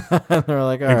 They're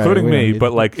like, all right, including we don't me, need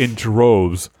but like in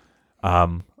droves.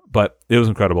 But it was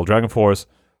incredible. Dragon Force,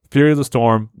 Fury of the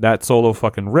Storm, that solo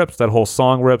fucking rips. That whole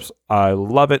song rips. I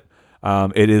love it.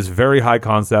 It is very high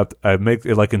concept. I make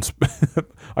it like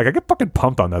like I get fucking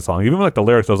pumped on that song. Even like the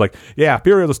lyrics, I was like, "Yeah,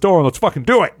 Fury of the Storm, let's fucking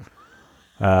do it."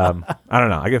 I don't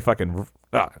know. I get fucking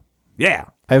yeah.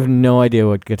 I have no idea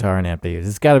what guitar and amp they use.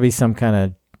 It's got to be some kind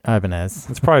of Ibanez.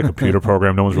 It's probably a computer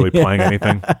program. No one's really playing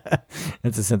anything.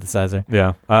 It's a synthesizer.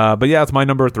 Yeah. But yeah, it's my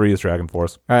number 3 is Dragon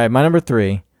Force. All right, my number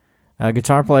 3, a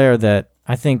guitar player that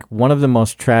I think one of the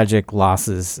most tragic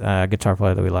losses, guitar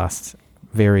player that we lost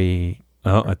very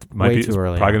It might way be too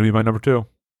early. Probably gonna be my number 2.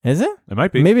 Is it? It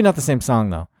might be. Maybe not the same song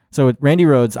though. So with Randy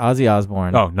Rhoads, Ozzy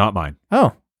Osbourne. Oh, not mine.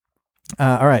 Oh.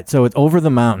 All right. So it's Over the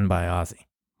Mountain by Ozzy.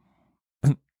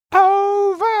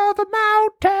 Over the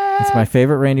mountain. It's my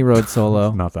favorite Randy Rhoads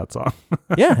solo. Not that song.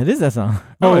 Yeah, it is that song.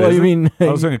 No, it well, you isn't. mean I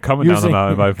was thinking "Coming you're Down the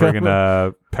Mountain" by singing-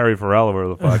 freaking Perry Farrell or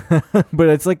whatever the fuck. but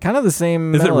it's like kind of the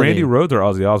same Is it melody. Randy Rhoads or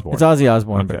Ozzy Osbourne? It's Ozzy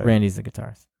Osbourne, but Okay. Randy's the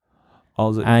guitarist.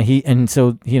 Ozzy.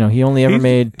 He only ever He's-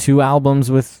 made 2 albums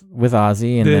with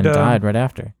Ozzy and Did, then died right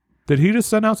after. Did he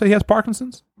just announce that he has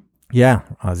Parkinson's? Yeah,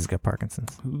 Ozzy's got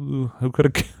Parkinson's. Who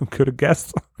could have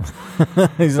guessed?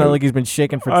 He's not like he's been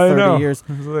shaking for I 30 know. years.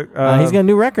 He's like, He's got a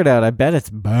new record out. I bet it's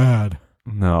bad.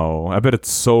 no, I bet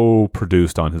it's so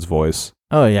produced on his voice.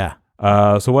 Oh yeah.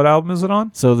 So what album is it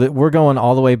on? So that we're going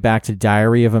all the way back to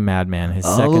Diary of a Madman, his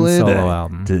second solo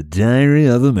album. To Diary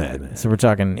of a Madman. So we're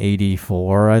talking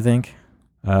 84, I think.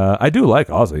 I do like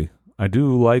Ozzy. I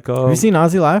do like. Have you seen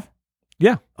Ozzy live?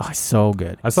 Yeah. Oh, he's so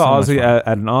good. I saw So much Ozzy fun.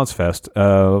 at an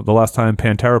Ozfest the last time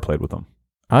Pantera played with him.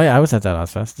 Oh yeah, I was at that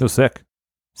Ozfest. It was sick.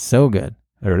 So good.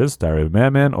 There it is, Diary of a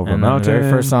Madman, Over a And then the Mountain.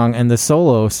 very first song, and the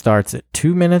solo starts at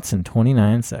 2 minutes and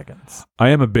 29 seconds. I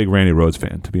am a big Randy Rhoads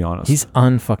fan, to be honest. He's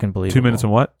unfucking believable. 2 minutes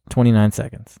and what? 29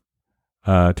 seconds.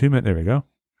 2 minutes. There we go.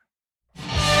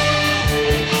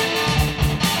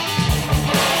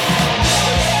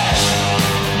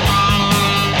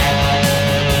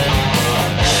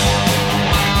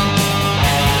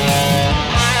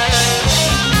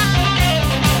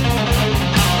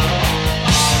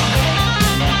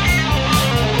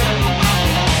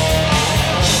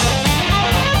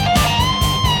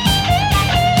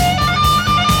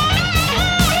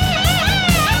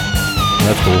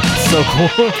 That's cool. So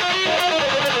cool.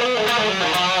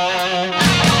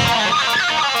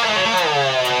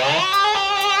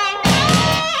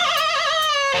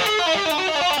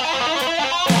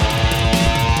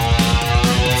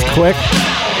 It's quick.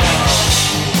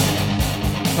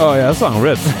 Oh yeah, that song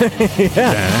rips.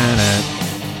 Yeah.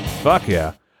 Fuck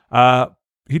yeah.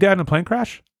 He died in a plane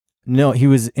crash? No, he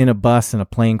was in a bus and a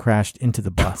plane crashed into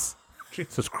the bus.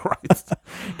 Jesus Christ.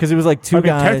 Because it was like two I mean,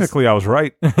 guys. technically I was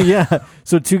right. Yeah.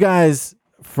 So 2 guys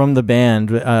from the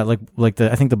band, I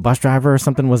think the bus driver or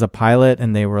something was a pilot,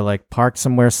 and they were like parked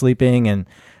somewhere sleeping, and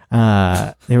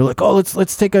they were like, "Oh,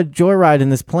 let's take a joyride in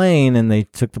this plane," and they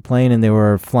took the plane and they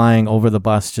were flying over the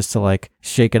bus just to like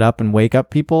shake it up and wake up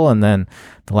people, and then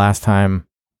the last time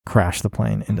crashed the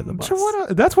plane into the bus. So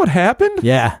that's what happened?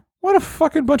 Yeah. What a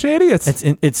fucking bunch of idiots. It's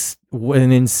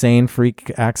an insane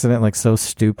freak accident, like so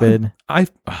stupid.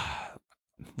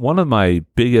 One of my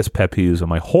biggest pet peeves of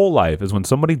my whole life is when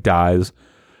somebody dies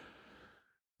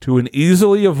to an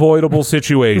easily avoidable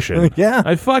situation. Yeah.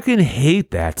 I fucking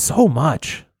hate that so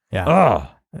much. Yeah. Ugh.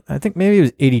 I think maybe it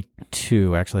was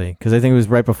 82 actually, because I think it was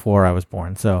right before I was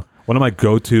born. So One of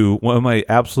my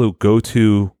absolute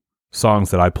go-to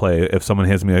songs that I play if someone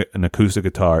hands me an acoustic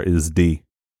guitar is D.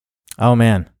 oh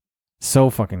man, so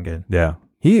fucking good. Yeah.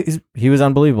 He was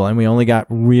unbelievable, and we only got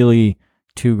really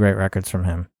 2 great records from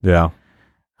him. Yeah.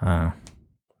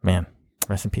 Man,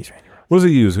 rest in peace, Randy Rhoads. What does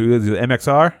he use? The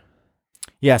MXR?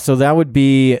 Yeah, so that would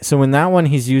be in that one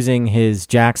he's using his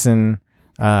Jackson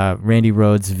Randy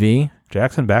Rhoads V.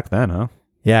 Jackson back then, huh?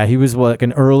 Yeah, he was like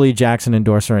an early Jackson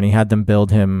endorser, and he had them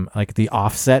build him like the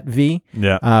offset V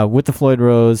Yeah. with the Floyd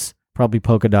Rose, probably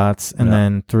polka dots, and Yeah.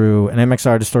 then through an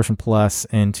MXR Distortion Plus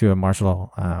into a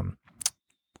Marshall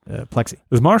Plexi.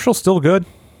 Is Marshall still good?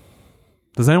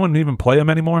 Does anyone even play him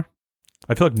anymore?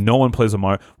 I feel like no one plays a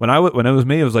Marshall. When it was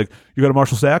me, it was like, you got a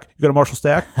Marshall stack? You got a Marshall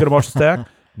stack? You got a Marshall stack?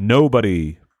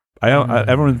 Nobody.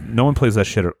 No one plays that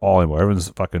shit at all anymore. Everyone's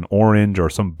fucking Orange or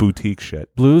some boutique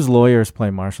shit. Blues lawyers play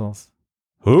Marshalls.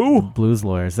 Who? Blues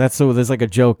lawyers. There's like a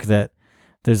joke that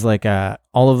there's like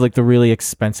all of like the really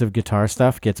expensive guitar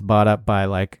stuff gets bought up by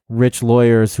like rich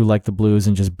lawyers who like the blues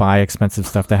and just buy expensive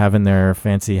stuff to have in their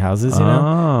fancy houses, you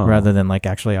know, Oh. rather than like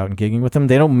actually out and gigging with them.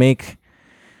 They don't make.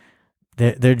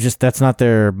 They're just that's not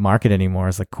their market anymore.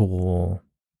 It's like cool,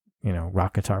 you know,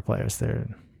 rock guitar players. They're,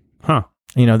 Huh.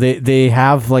 you know, they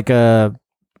have like a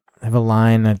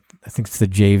line that I think it's the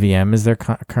JVM is their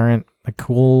current like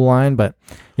cool line, but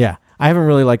yeah, I haven't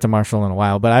really liked a Marshall in a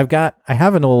while. But I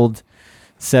have an old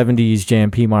 70s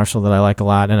JMP Marshall that I like a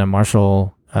lot, and a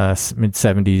Marshall mid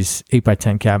 70s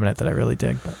 8x10 cabinet that I really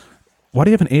dig. But Why do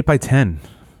you have an 8x10?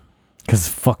 because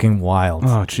it's fucking wild.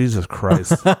 Oh, Jesus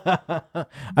Christ. I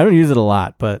don't use it a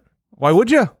lot, but Why would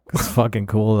you? it's fucking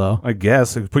cool though. I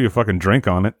guess. You could put your fucking drink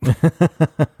on it.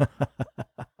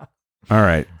 All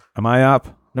right. Am I up?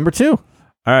 Number 2. All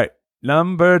right.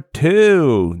 Number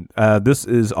 2. This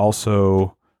is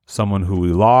also someone who we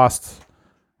lost.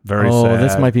 Very sad.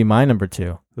 This might be my number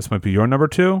 2. This might be your number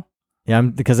 2. Yeah,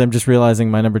 because I'm just realizing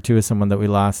my number 2 is someone that we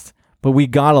lost, but we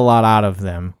got a lot out of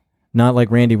them. Not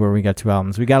like Randy, where we got 2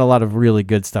 albums. We got a lot of really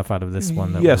good stuff out of this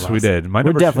one. That Yes, we we did. My We're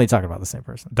number definitely talking about the same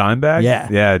person. Dimebag? Yeah.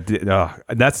 Yeah.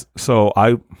 That's so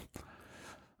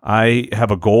I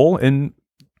have a goal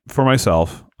for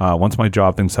myself. Once my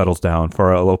job thing settles down,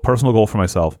 for a little personal goal for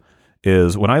myself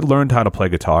is when I learned how to play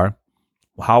guitar,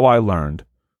 how I learned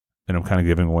and I'm kind of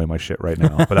giving away my shit right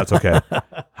now, but that's okay.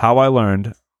 How I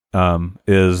learned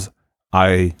is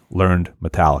I learned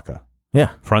Metallica.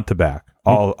 Yeah. Front to back,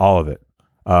 all of it.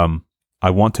 I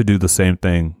want to do the same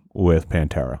thing with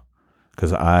Pantera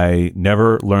because I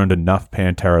never learned enough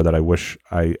Pantera that I wish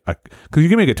because you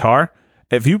give me a guitar,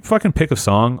 if you fucking pick a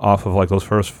song off of like those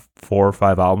first 4 or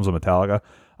 5 albums of Metallica,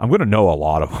 I'm going to know a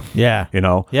lot of them. Yeah. You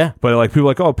know? Yeah. But like people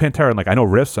are like, oh, Pantera, and like I know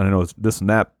riffs and I know this and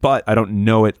that, but I don't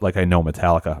know it like I know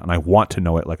Metallica, and I want to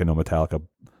know it like I know Metallica.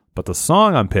 But the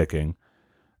song I'm picking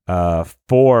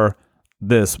for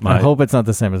this, I hope it's not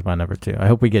the same as my number 2. I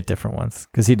hope we get different ones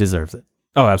because he deserves it.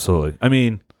 Oh, absolutely. I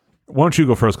mean, why don't you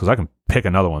go first because I can pick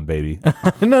another one, baby.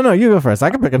 No, you go first. I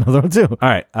can pick another one too. All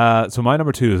right. So my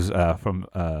number 2 is from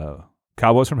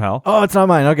Cowboys from Hell. Oh, it's not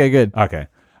mine. Okay, good. Okay.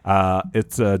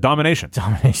 It's Domination.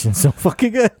 Domination's so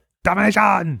fucking good.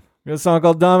 Domination. Got a song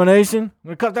called Domination. I'm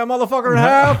gonna cut that motherfucker in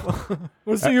half.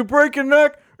 We'll see you break your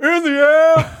neck in the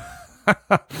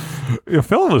air. Your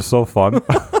film was so fun.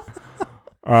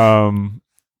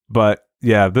 But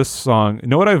yeah, this song, you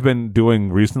know what I've been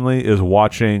doing recently is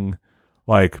watching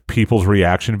like people's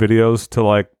reaction videos to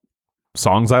like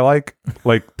songs I like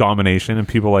Domination, and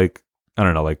people like, I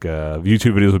don't know, like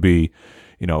YouTube videos would be,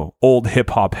 you know, old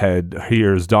hip hop head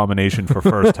hears Domination for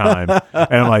first time. And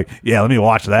I'm like, yeah, let me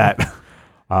watch that.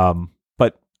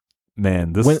 But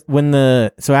man, this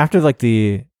so after like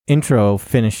the intro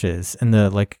finishes and the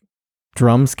like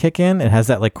drums kick in, it has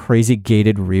that like crazy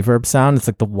gated reverb sound. It's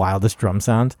like the wildest drum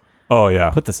sound. Oh yeah.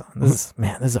 Put this on. This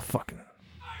is a fucking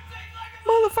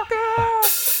motherfucker.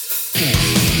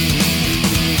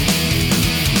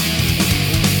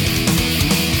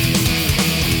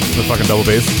 The fucking double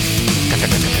bass.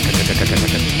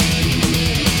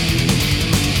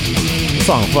 This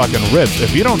song fucking rips.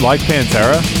 If you don't like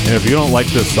Pantera and if you don't like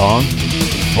this song,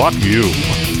 fuck you.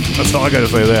 That's all I gotta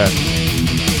say there.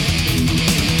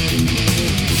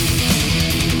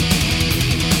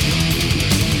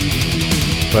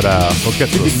 But let's get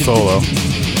to the solo.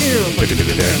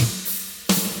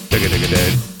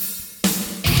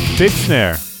 Big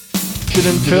snare.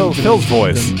 Phil's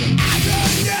voice.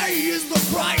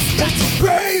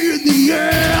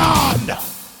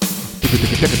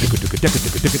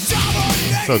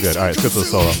 So good. All right, let's get to the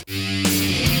solo.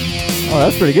 Oh,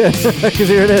 that's pretty good. Because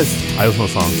here it is. I listen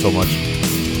to the song so much.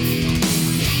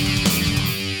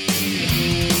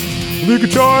 Lead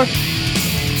guitar.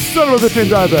 Son of a bitch,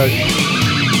 die back.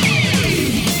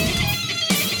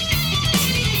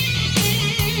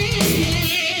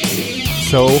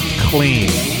 So clean.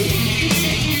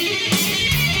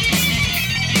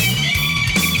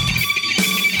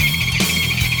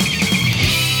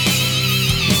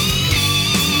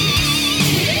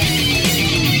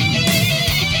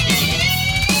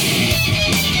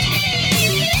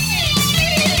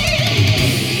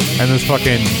 And this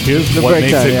fucking, here's what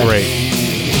makes it great.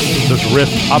 This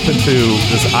riff up into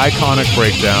this iconic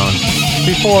breakdown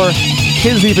before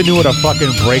kids even knew what a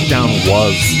fucking breakdown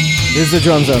was. Here's the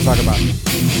drums I was talking about.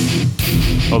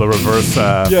 Oh, the reverse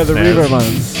the snares. reverb on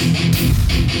it.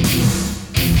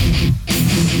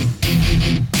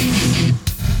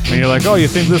 And you're like, oh, you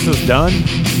think this is done?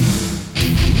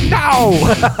 No!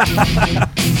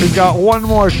 We've got one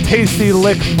more tasty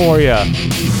lick for you.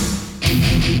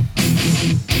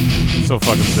 So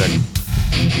fucking sick.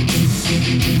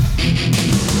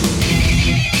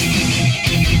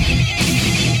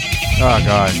 Oh,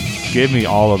 God. Give me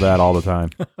all of that all the time.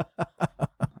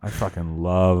 I fucking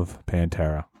love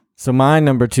Pantera. So my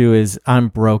number 2 is I'm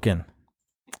Broken.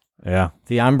 Yeah.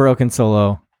 The I'm Broken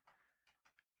solo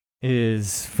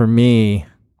is, for me,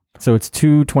 so it's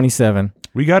 2:27.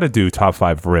 We got to do top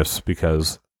 5 riffs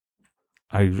because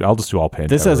I'll just do all Pantera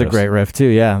This has riffs. a great riff, too,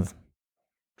 yeah.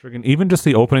 Freaking, even just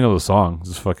the opening of the song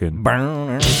is fucking...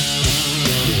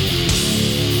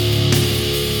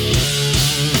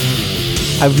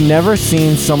 I've never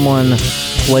seen someone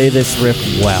play this riff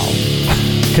well.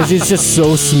 Because it's just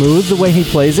so smooth the way he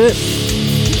plays it.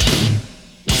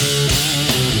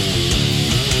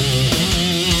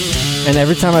 And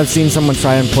every time I've seen someone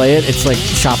try and play it, it's like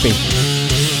choppy.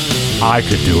 I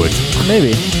could do it.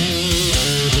 Maybe.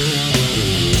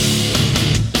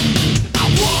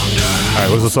 All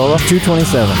right, what's the solo?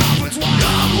 2:27.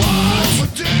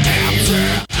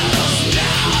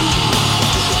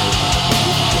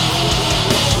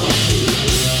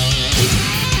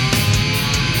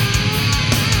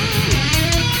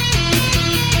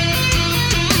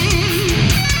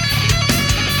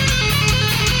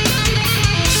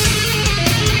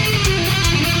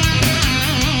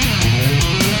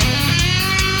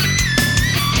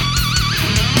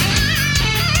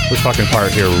 This fucking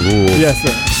part here rules. Yes,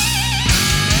 sir.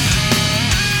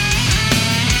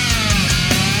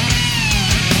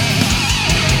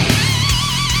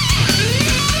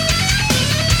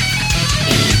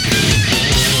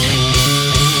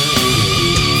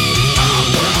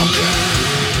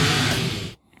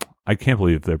 I can't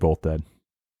believe they're both dead.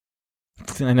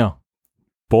 I know.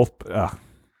 Both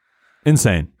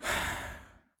insane.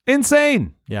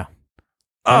 Insane. Yeah.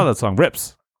 Oh, that song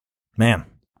rips. Man,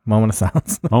 moment of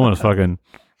silence. Moment of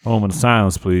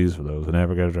silence, please, for those who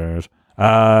never get theirs.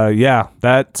 Yeah,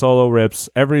 that solo rips.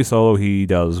 Every solo he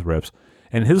does rips.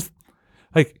 And his,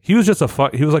 like, he was just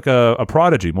he was like a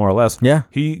prodigy, more or less. Yeah.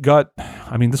 He got,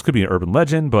 I mean, this could be an urban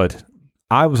legend, but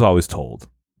I was always told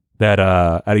that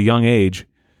at a young age,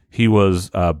 he was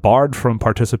barred from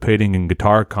participating in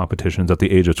guitar competitions at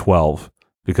the age of 12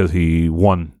 because he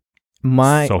won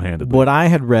so handedly. What I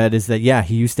had read is that,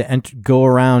 he used to go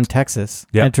around Texas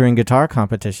entering guitar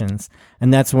competitions.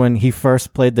 And that's when he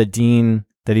first played the Dean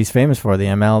that he's famous for, the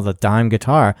ML, the dime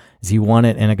guitar, is he won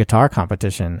it in a guitar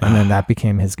competition. And then that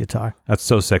became his guitar. That's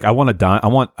so sick. I want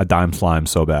a dime slime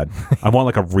so bad. I want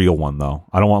like a real one, though.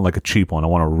 I don't want like a cheap one. I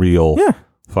want a real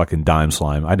fucking dime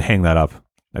slime. I'd hang that up.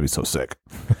 That'd be so sick.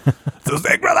 So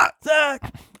sick, brother. Sick.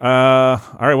 All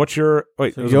right, what's your...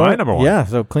 Wait, this is my number one. Yeah,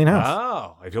 so Clean House.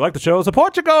 Oh, if you like the show,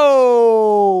 support your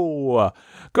go.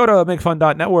 Go to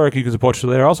makefun.network. You can support us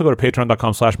there. Also go to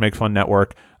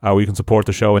patreon.com/makefunnetwork where you can support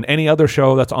the show and any other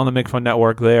show that's on the Make Fun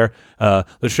Network there.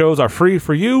 The shows are free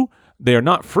for you. They are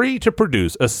not free to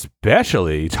produce,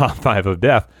 especially Top 5 of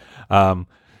Death.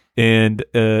 And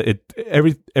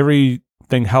everything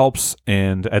helps.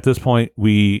 And at this point,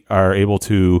 we are able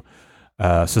to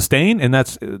sustain, and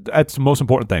that's the most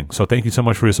important thing. So thank you so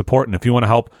much for your support. And if you want to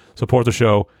help support the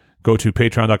show, go to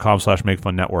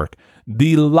patreon.com/makefunnetwork.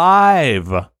 The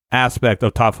live aspect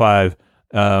of Top 5,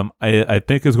 I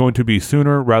think is going to be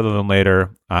sooner rather than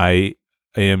later. I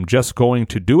am just going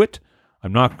to do it.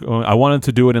 I wanted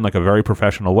to do it in like a very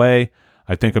professional way.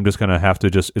 I think I'm just going to have to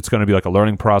it's going to be like a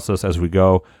learning process as we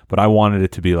go. But I wanted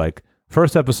it to be like,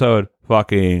 first episode,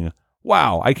 fucking,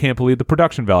 wow, I can't believe the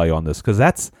production value on this. Because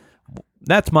that's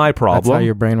my problem. That's how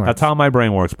your brain works. That's how my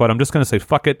brain works. But I'm just going to say,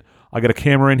 fuck it. I'll get a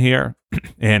camera in here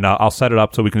and I'll set it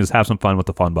up so we can just have some fun with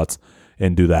the fun butts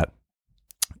and do that.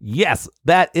 Yes,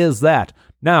 that is that.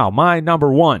 Now, my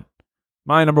number one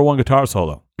guitar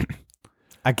solo.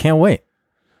 I can't wait.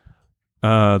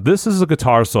 This is a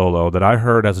guitar solo that I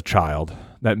heard as a child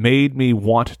that made me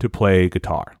want to play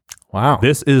guitar. Wow.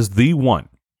 This is the one.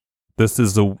 This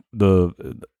is the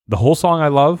whole song I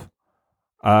love.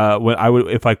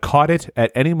 If I caught it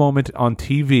at any moment on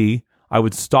TV, I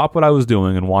would stop what I was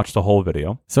doing and watch the whole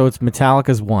video. So it's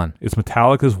Metallica's One. It's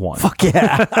Metallica's One. Fuck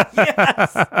yeah.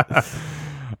 Yes.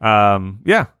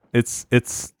 Yeah.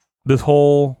 It's this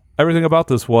whole, everything about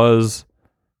this was,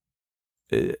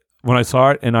 when I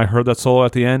saw it and I heard that solo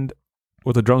at the end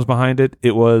with the drums behind it,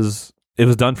 it was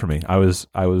done for me. I was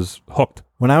hooked.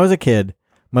 When I was a kid,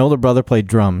 my older brother played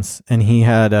drums, and he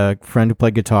had a friend who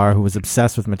played guitar who was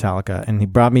obsessed with Metallica, and he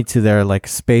brought me to their like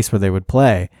space where they would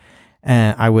play.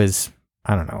 And I was,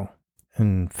 I don't know,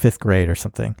 in 5th grade or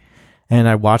something. And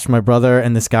I watched my brother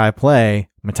and this guy play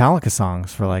Metallica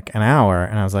songs for like an hour,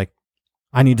 and I was like,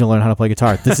 I need to learn how to play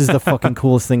guitar. This is the fucking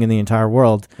coolest thing in the entire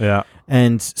world. Yeah.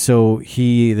 And so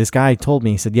this guy told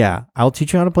me, he said, yeah, I'll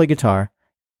teach you how to play guitar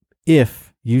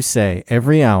if you say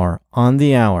every hour on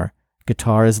the hour,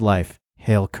 guitar is life,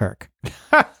 Hail Kirk.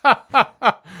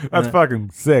 That's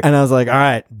fucking sick. And I was like, all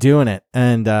right, doing it.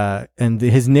 And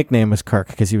his nickname was Kirk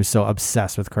because he was so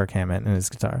obsessed with Kirk Hammett and his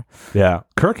guitar. Yeah.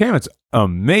 Kirk Hammett's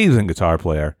amazing guitar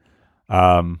player.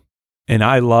 And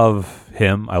I love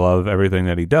him. I love everything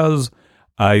that he does.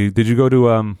 Did you go to,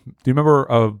 do you remember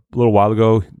a little while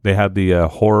ago, they had the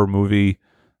horror movie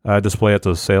display at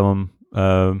the Salem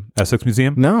Essex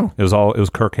Museum? No. It was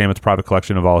Kirk Hammett's private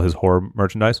collection of all his horror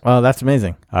merchandise. Oh, that's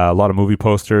amazing. A lot of movie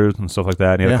posters and stuff like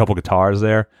that. And he had a couple guitars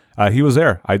there. He was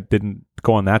there. I didn't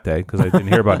go on that day because I didn't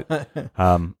hear about it.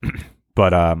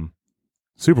 But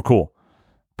super cool.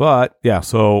 But yeah,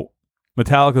 so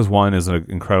Metallica's One is an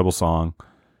incredible song.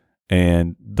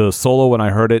 And the solo, when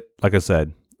I heard it, like I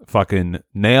said, fucking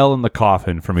nail in the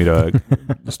coffin for me to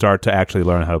start to actually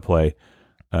learn how to play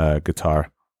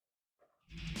guitar.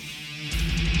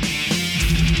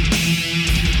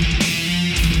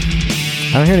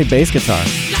 I don't hear any bass guitar.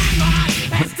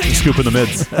 Scooping the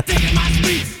mids.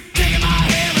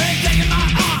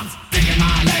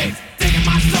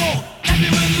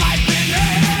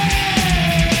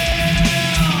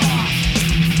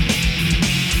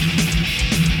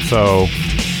 So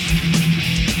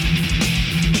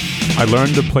I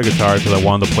learned to play guitar because I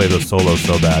wanted to play the solo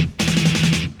so bad.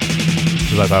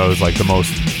 Because I thought it was like the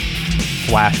most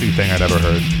flashy thing I'd ever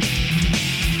heard.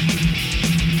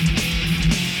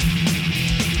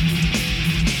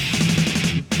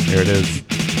 Here it is.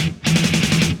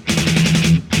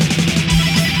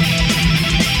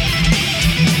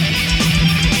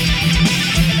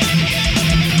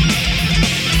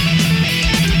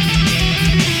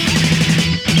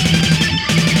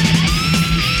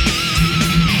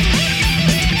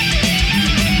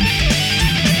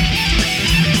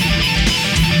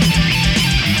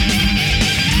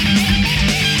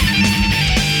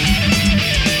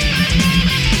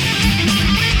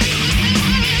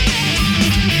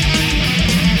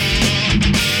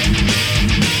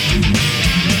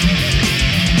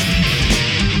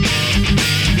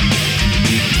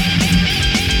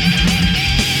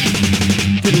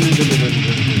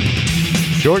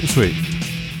 Short and sweet.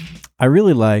 I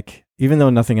really like, even though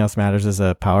Nothing Else Matters is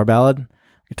a power ballad,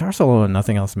 guitar solo and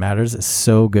Nothing Else Matters is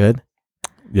so good.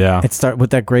 Yeah. It start with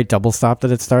that great double stop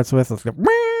that it starts with. It's like,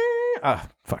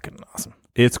 fucking awesome.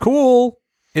 It's cool.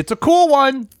 It's a cool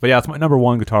one. But yeah, it's my number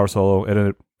one guitar solo,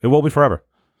 and it will be forever.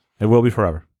 It will be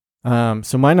forever.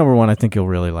 So my number one, I think you'll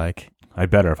really like. I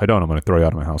better. If I don't, I'm going to throw you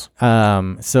out of my house.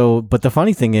 But the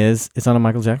funny thing is, it's on a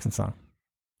Michael Jackson song.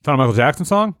 It's not a Michael Jackson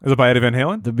song? Is it by Eddie Van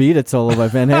Halen? The Beat It solo by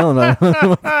Van Halen.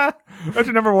 That's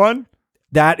your number one?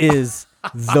 That is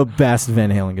the best Van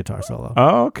Halen guitar solo.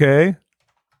 Oh, okay.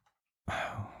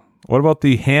 What about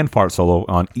the hand fart solo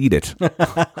on Eat It?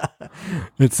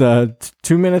 It's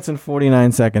 2 minutes and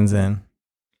 49 seconds in.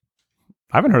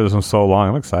 I haven't heard this in so long.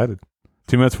 I'm excited.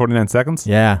 2 minutes, 49 seconds?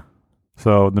 Yeah.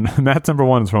 So Matt's number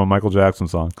one is from a Michael Jackson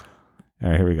song. All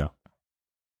right, here we go.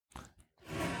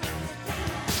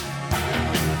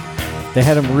 They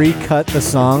had him recut the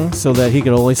song so that he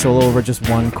could only solo over just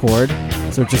one chord.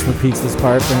 So it just repeats this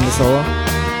part for him to solo.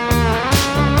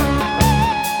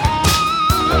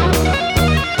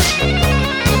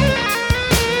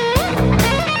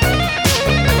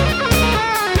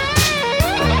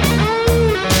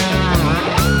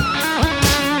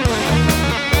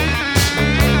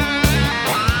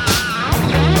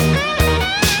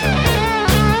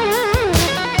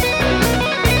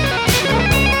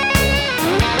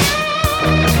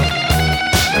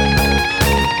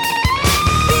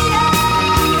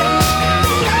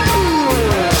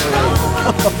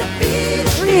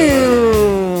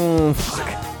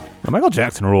 Michael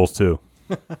Jackson rules too.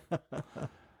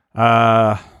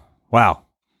 Wow.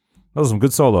 Those are some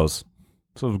good solos.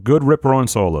 Some good rip roaring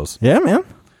solos. Yeah, man.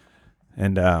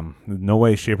 And no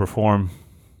way, shape, or form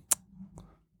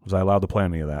was I allowed to play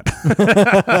any of that.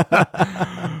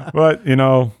 But,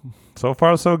 so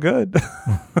far so good.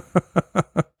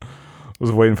 I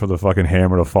was waiting for the fucking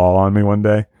hammer to fall on me one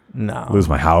day. No. Lose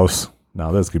my house.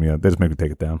 No, they just make me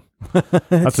take it down.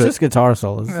 It's just guitar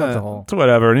solos. It's not the whole. It's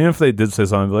whatever. And even if they did say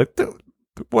something, I'd be like, dude,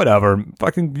 whatever.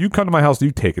 Fucking, you come to my house,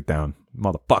 you take it down,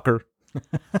 motherfucker.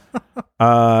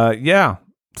 Yeah.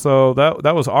 So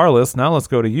that was our list. Now let's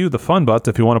go to you, the Fun Butts.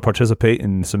 If you want to participate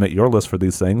and submit your list for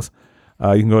these things,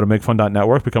 you can go to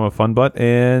makefun.network, become a Fun Butt,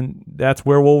 and that's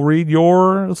where we'll read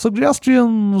your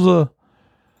suggestions.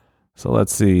 So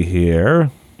let's see here.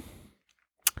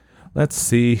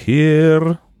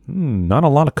 Not a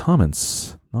lot of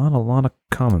comments.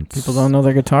 People don't know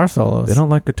their guitar solos. They don't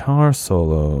like guitar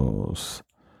solos.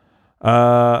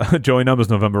 Joey Numbers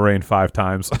November Rain 5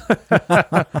 times.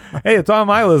 Hey, it's on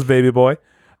my list, baby boy.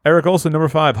 Eric Olson, number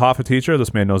 5, Hoffa Teacher.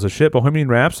 This man knows his shit. Bohemian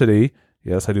Rhapsody.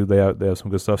 Yes, I do. They have some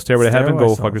good stuff. Stairway to Heaven.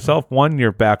 Go fuck yourself. 1,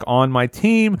 you're back on my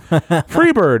team.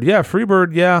 Freebird. Yeah,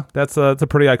 Freebird. Yeah, that's a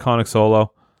pretty iconic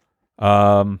solo.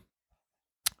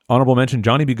 Honorable mention,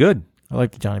 Johnny Be Good. I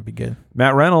like the Johnny Be Good.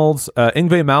 Matt Reynolds,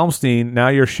 Yngwie Malmsteen, Now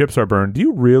Your Ships Are Burned. Do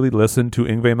you really listen to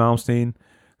Yngwie Malmsteen?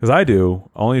 Because I do,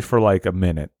 only for like a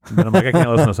minute. And then I'm like, I can't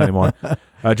listen to this anymore.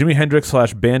 Jimi Hendrix /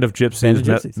 Band of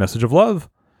Gypsies, Message of Love.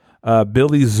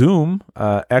 Billy Zoom,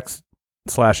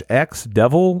 X/X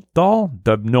Devil Doll.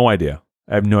 No idea.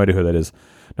 I have no idea who that is.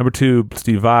 Number 2,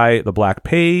 Steve Vai, The Black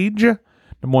Page.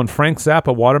 Number 1, Frank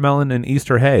Zappa, Watermelon and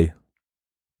Easter Hay.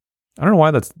 I don't know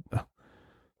why that's...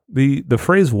 The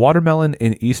phrase watermelon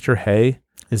and Easter hay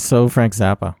is so Frank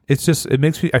Zappa. It's just, it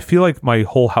makes me, I feel like my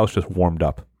whole house just warmed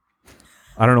up.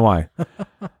 I don't know why.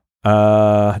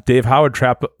 Dave Howard,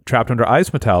 Trapped Under Ice,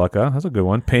 Metallica. That's a good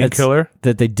one. Painkiller.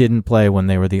 That they didn't play when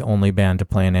they were the only band to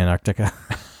play in Antarctica.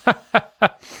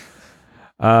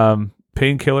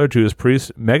 Painkiller, Judas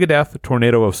Priest, Megadeth,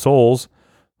 Tornado of Souls,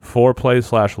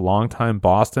 Foreplay / Longtime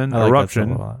Boston,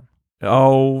 Eruption.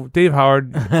 Oh, Dave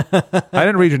Howard. I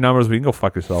didn't read your numbers, but you can go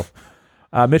fuck yourself.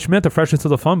 Mitch Mint, The Freshness of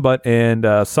the Fun Butt, and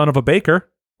Son of a Baker.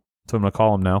 That's what I'm going to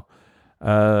call him now.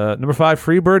 Number 5,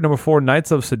 Freebird. Number 4, Knights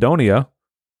of Sidonia.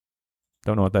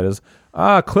 Don't know what that is.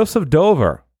 Cliffs of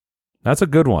Dover. That's a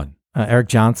good one. Eric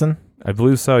Johnson. I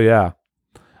believe so, yeah.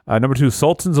 Number 2,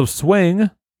 Sultans of Swing.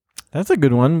 That's a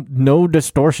good one. No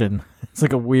distortion. It's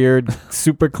like a weird,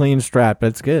 super clean strat, but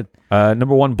it's good.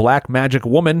 Number 1, Black Magic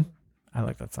Woman. I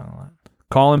like that song a lot.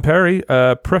 Colin Perry,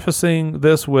 prefacing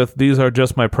this with, these are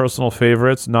just my personal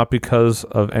favorites, not because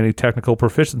of any technical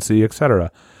proficiency, etc.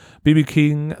 B.B.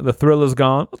 King, The Thrill Is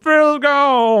Gone. The Thrill Is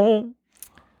Gone.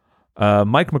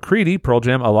 Mike McCready, Pearl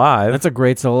Jam, Alive. That's a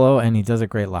great solo, and he does it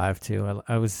great live, too.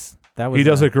 He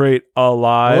does it great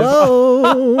alive.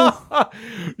 Whoa!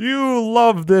 You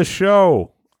love this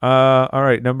show. All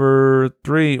right, number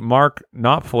 3, Mark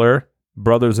Knopfler,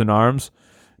 Brothers in Arms.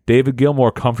 David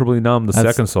Gilmour, Comfortably Numb, the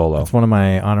second solo. That's one of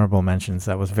my honorable mentions.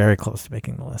 That was very close to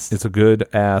making the list. It's a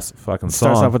good ass fucking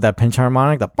song. Starts off with that pinch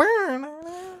harmonic.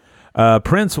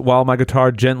 Prince, While My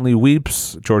Guitar Gently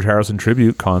Weeps, George Harrison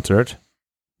tribute concert.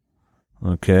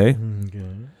 Okay.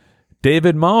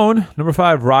 David Moan, number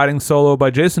 5, Riding Solo by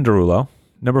Jason Derulo.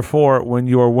 Number 4, When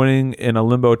You Are Winning in a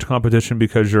Limbo Competition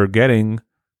Because You're Getting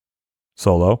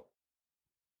Solo.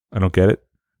 I don't get it.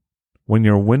 When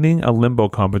you're winning a limbo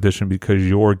competition because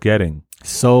you're getting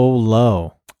So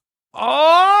low.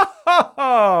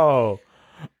 Oh,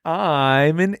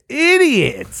 I'm an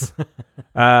idiot.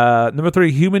 Number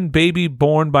 3, Human Baby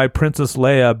Born by Princess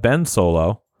Leia, Ben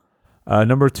Solo.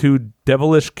 Number 2,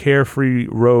 Devilish Carefree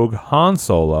Rogue, Han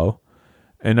Solo.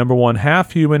 And number 1,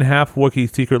 Half Human, Half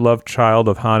Wookiee Secret Love Child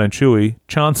of Han and Chewie,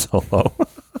 Chan Solo.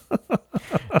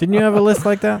 Didn't you have a list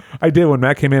like that? I did. When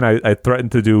Matt came in, I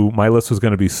threatened to do, my list was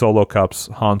going to be Solo Cups,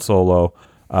 Han Solo,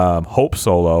 Hope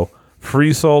Solo,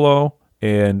 Free Solo,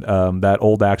 and that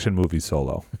old action movie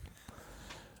Solo.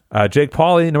 Jake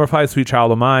Pauley, number 5, Sweet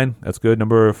Child of Mine. That's good.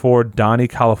 Number 4, Donnie,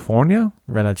 California.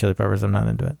 Red Hot Chili Peppers. I'm not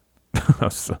into it.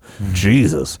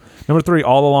 Jesus. Number 3,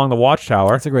 All Along the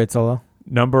Watchtower. That's a great solo.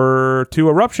 Number 2,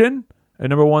 Eruption. And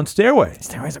number 1, Stairway.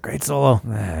 Stairway's a great solo.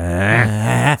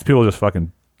 People just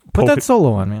fucking Put that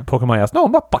solo on, man. poking my ass. No,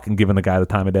 I'm not fucking giving the guy the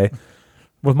time of day.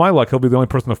 With my luck, he'll be the only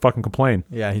person to fucking complain.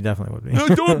 Yeah, he definitely would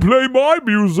be. Don't play my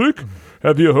music.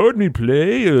 Have you heard me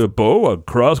play a bow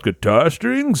across guitar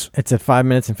strings? It's at 5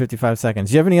 minutes and 55 seconds.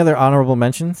 Do you have any other honorable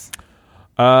mentions?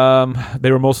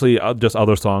 They were mostly just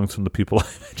other songs from the people I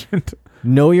mentioned.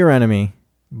 Know Your Enemy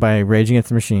by Rage Against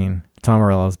the Machine. Tom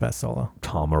Morello's best solo.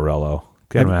 Tom Morello.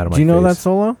 Get him out of my face. Do you know that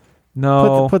solo?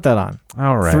 No. Put that on.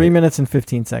 All right. 3 minutes and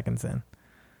 15 seconds in.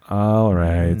 All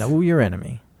right. Know Your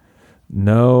Enemy.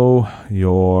 Know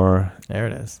Your... There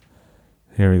it is.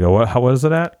 Here we go. What is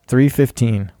it at?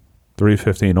 3:15.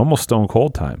 3:15. Almost Stone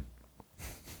Cold time.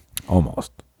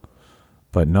 Almost.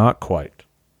 But not quite.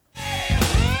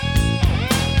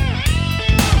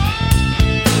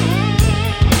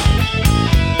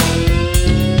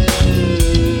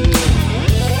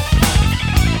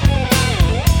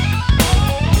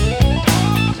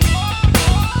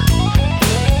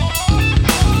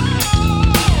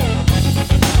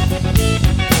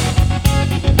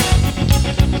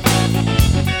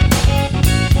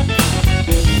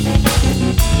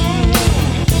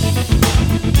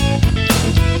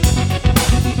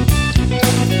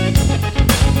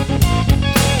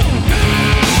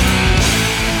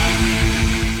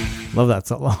 Love that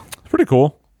solo. It's pretty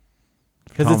cool.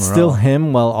 Because Tom it's still Morello.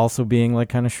 him while also being like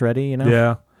kind of shreddy, you know?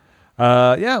 Yeah.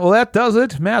 Yeah, well, that does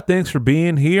it. Matt, thanks for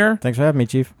being here. Thanks for having me,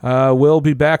 Chief. We'll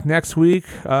be back next week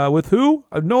with who?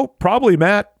 No, probably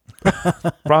Matt.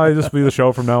 Probably just be the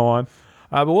show from now on.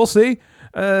 But we'll see.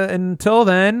 Until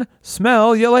then,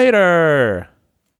 smell you later.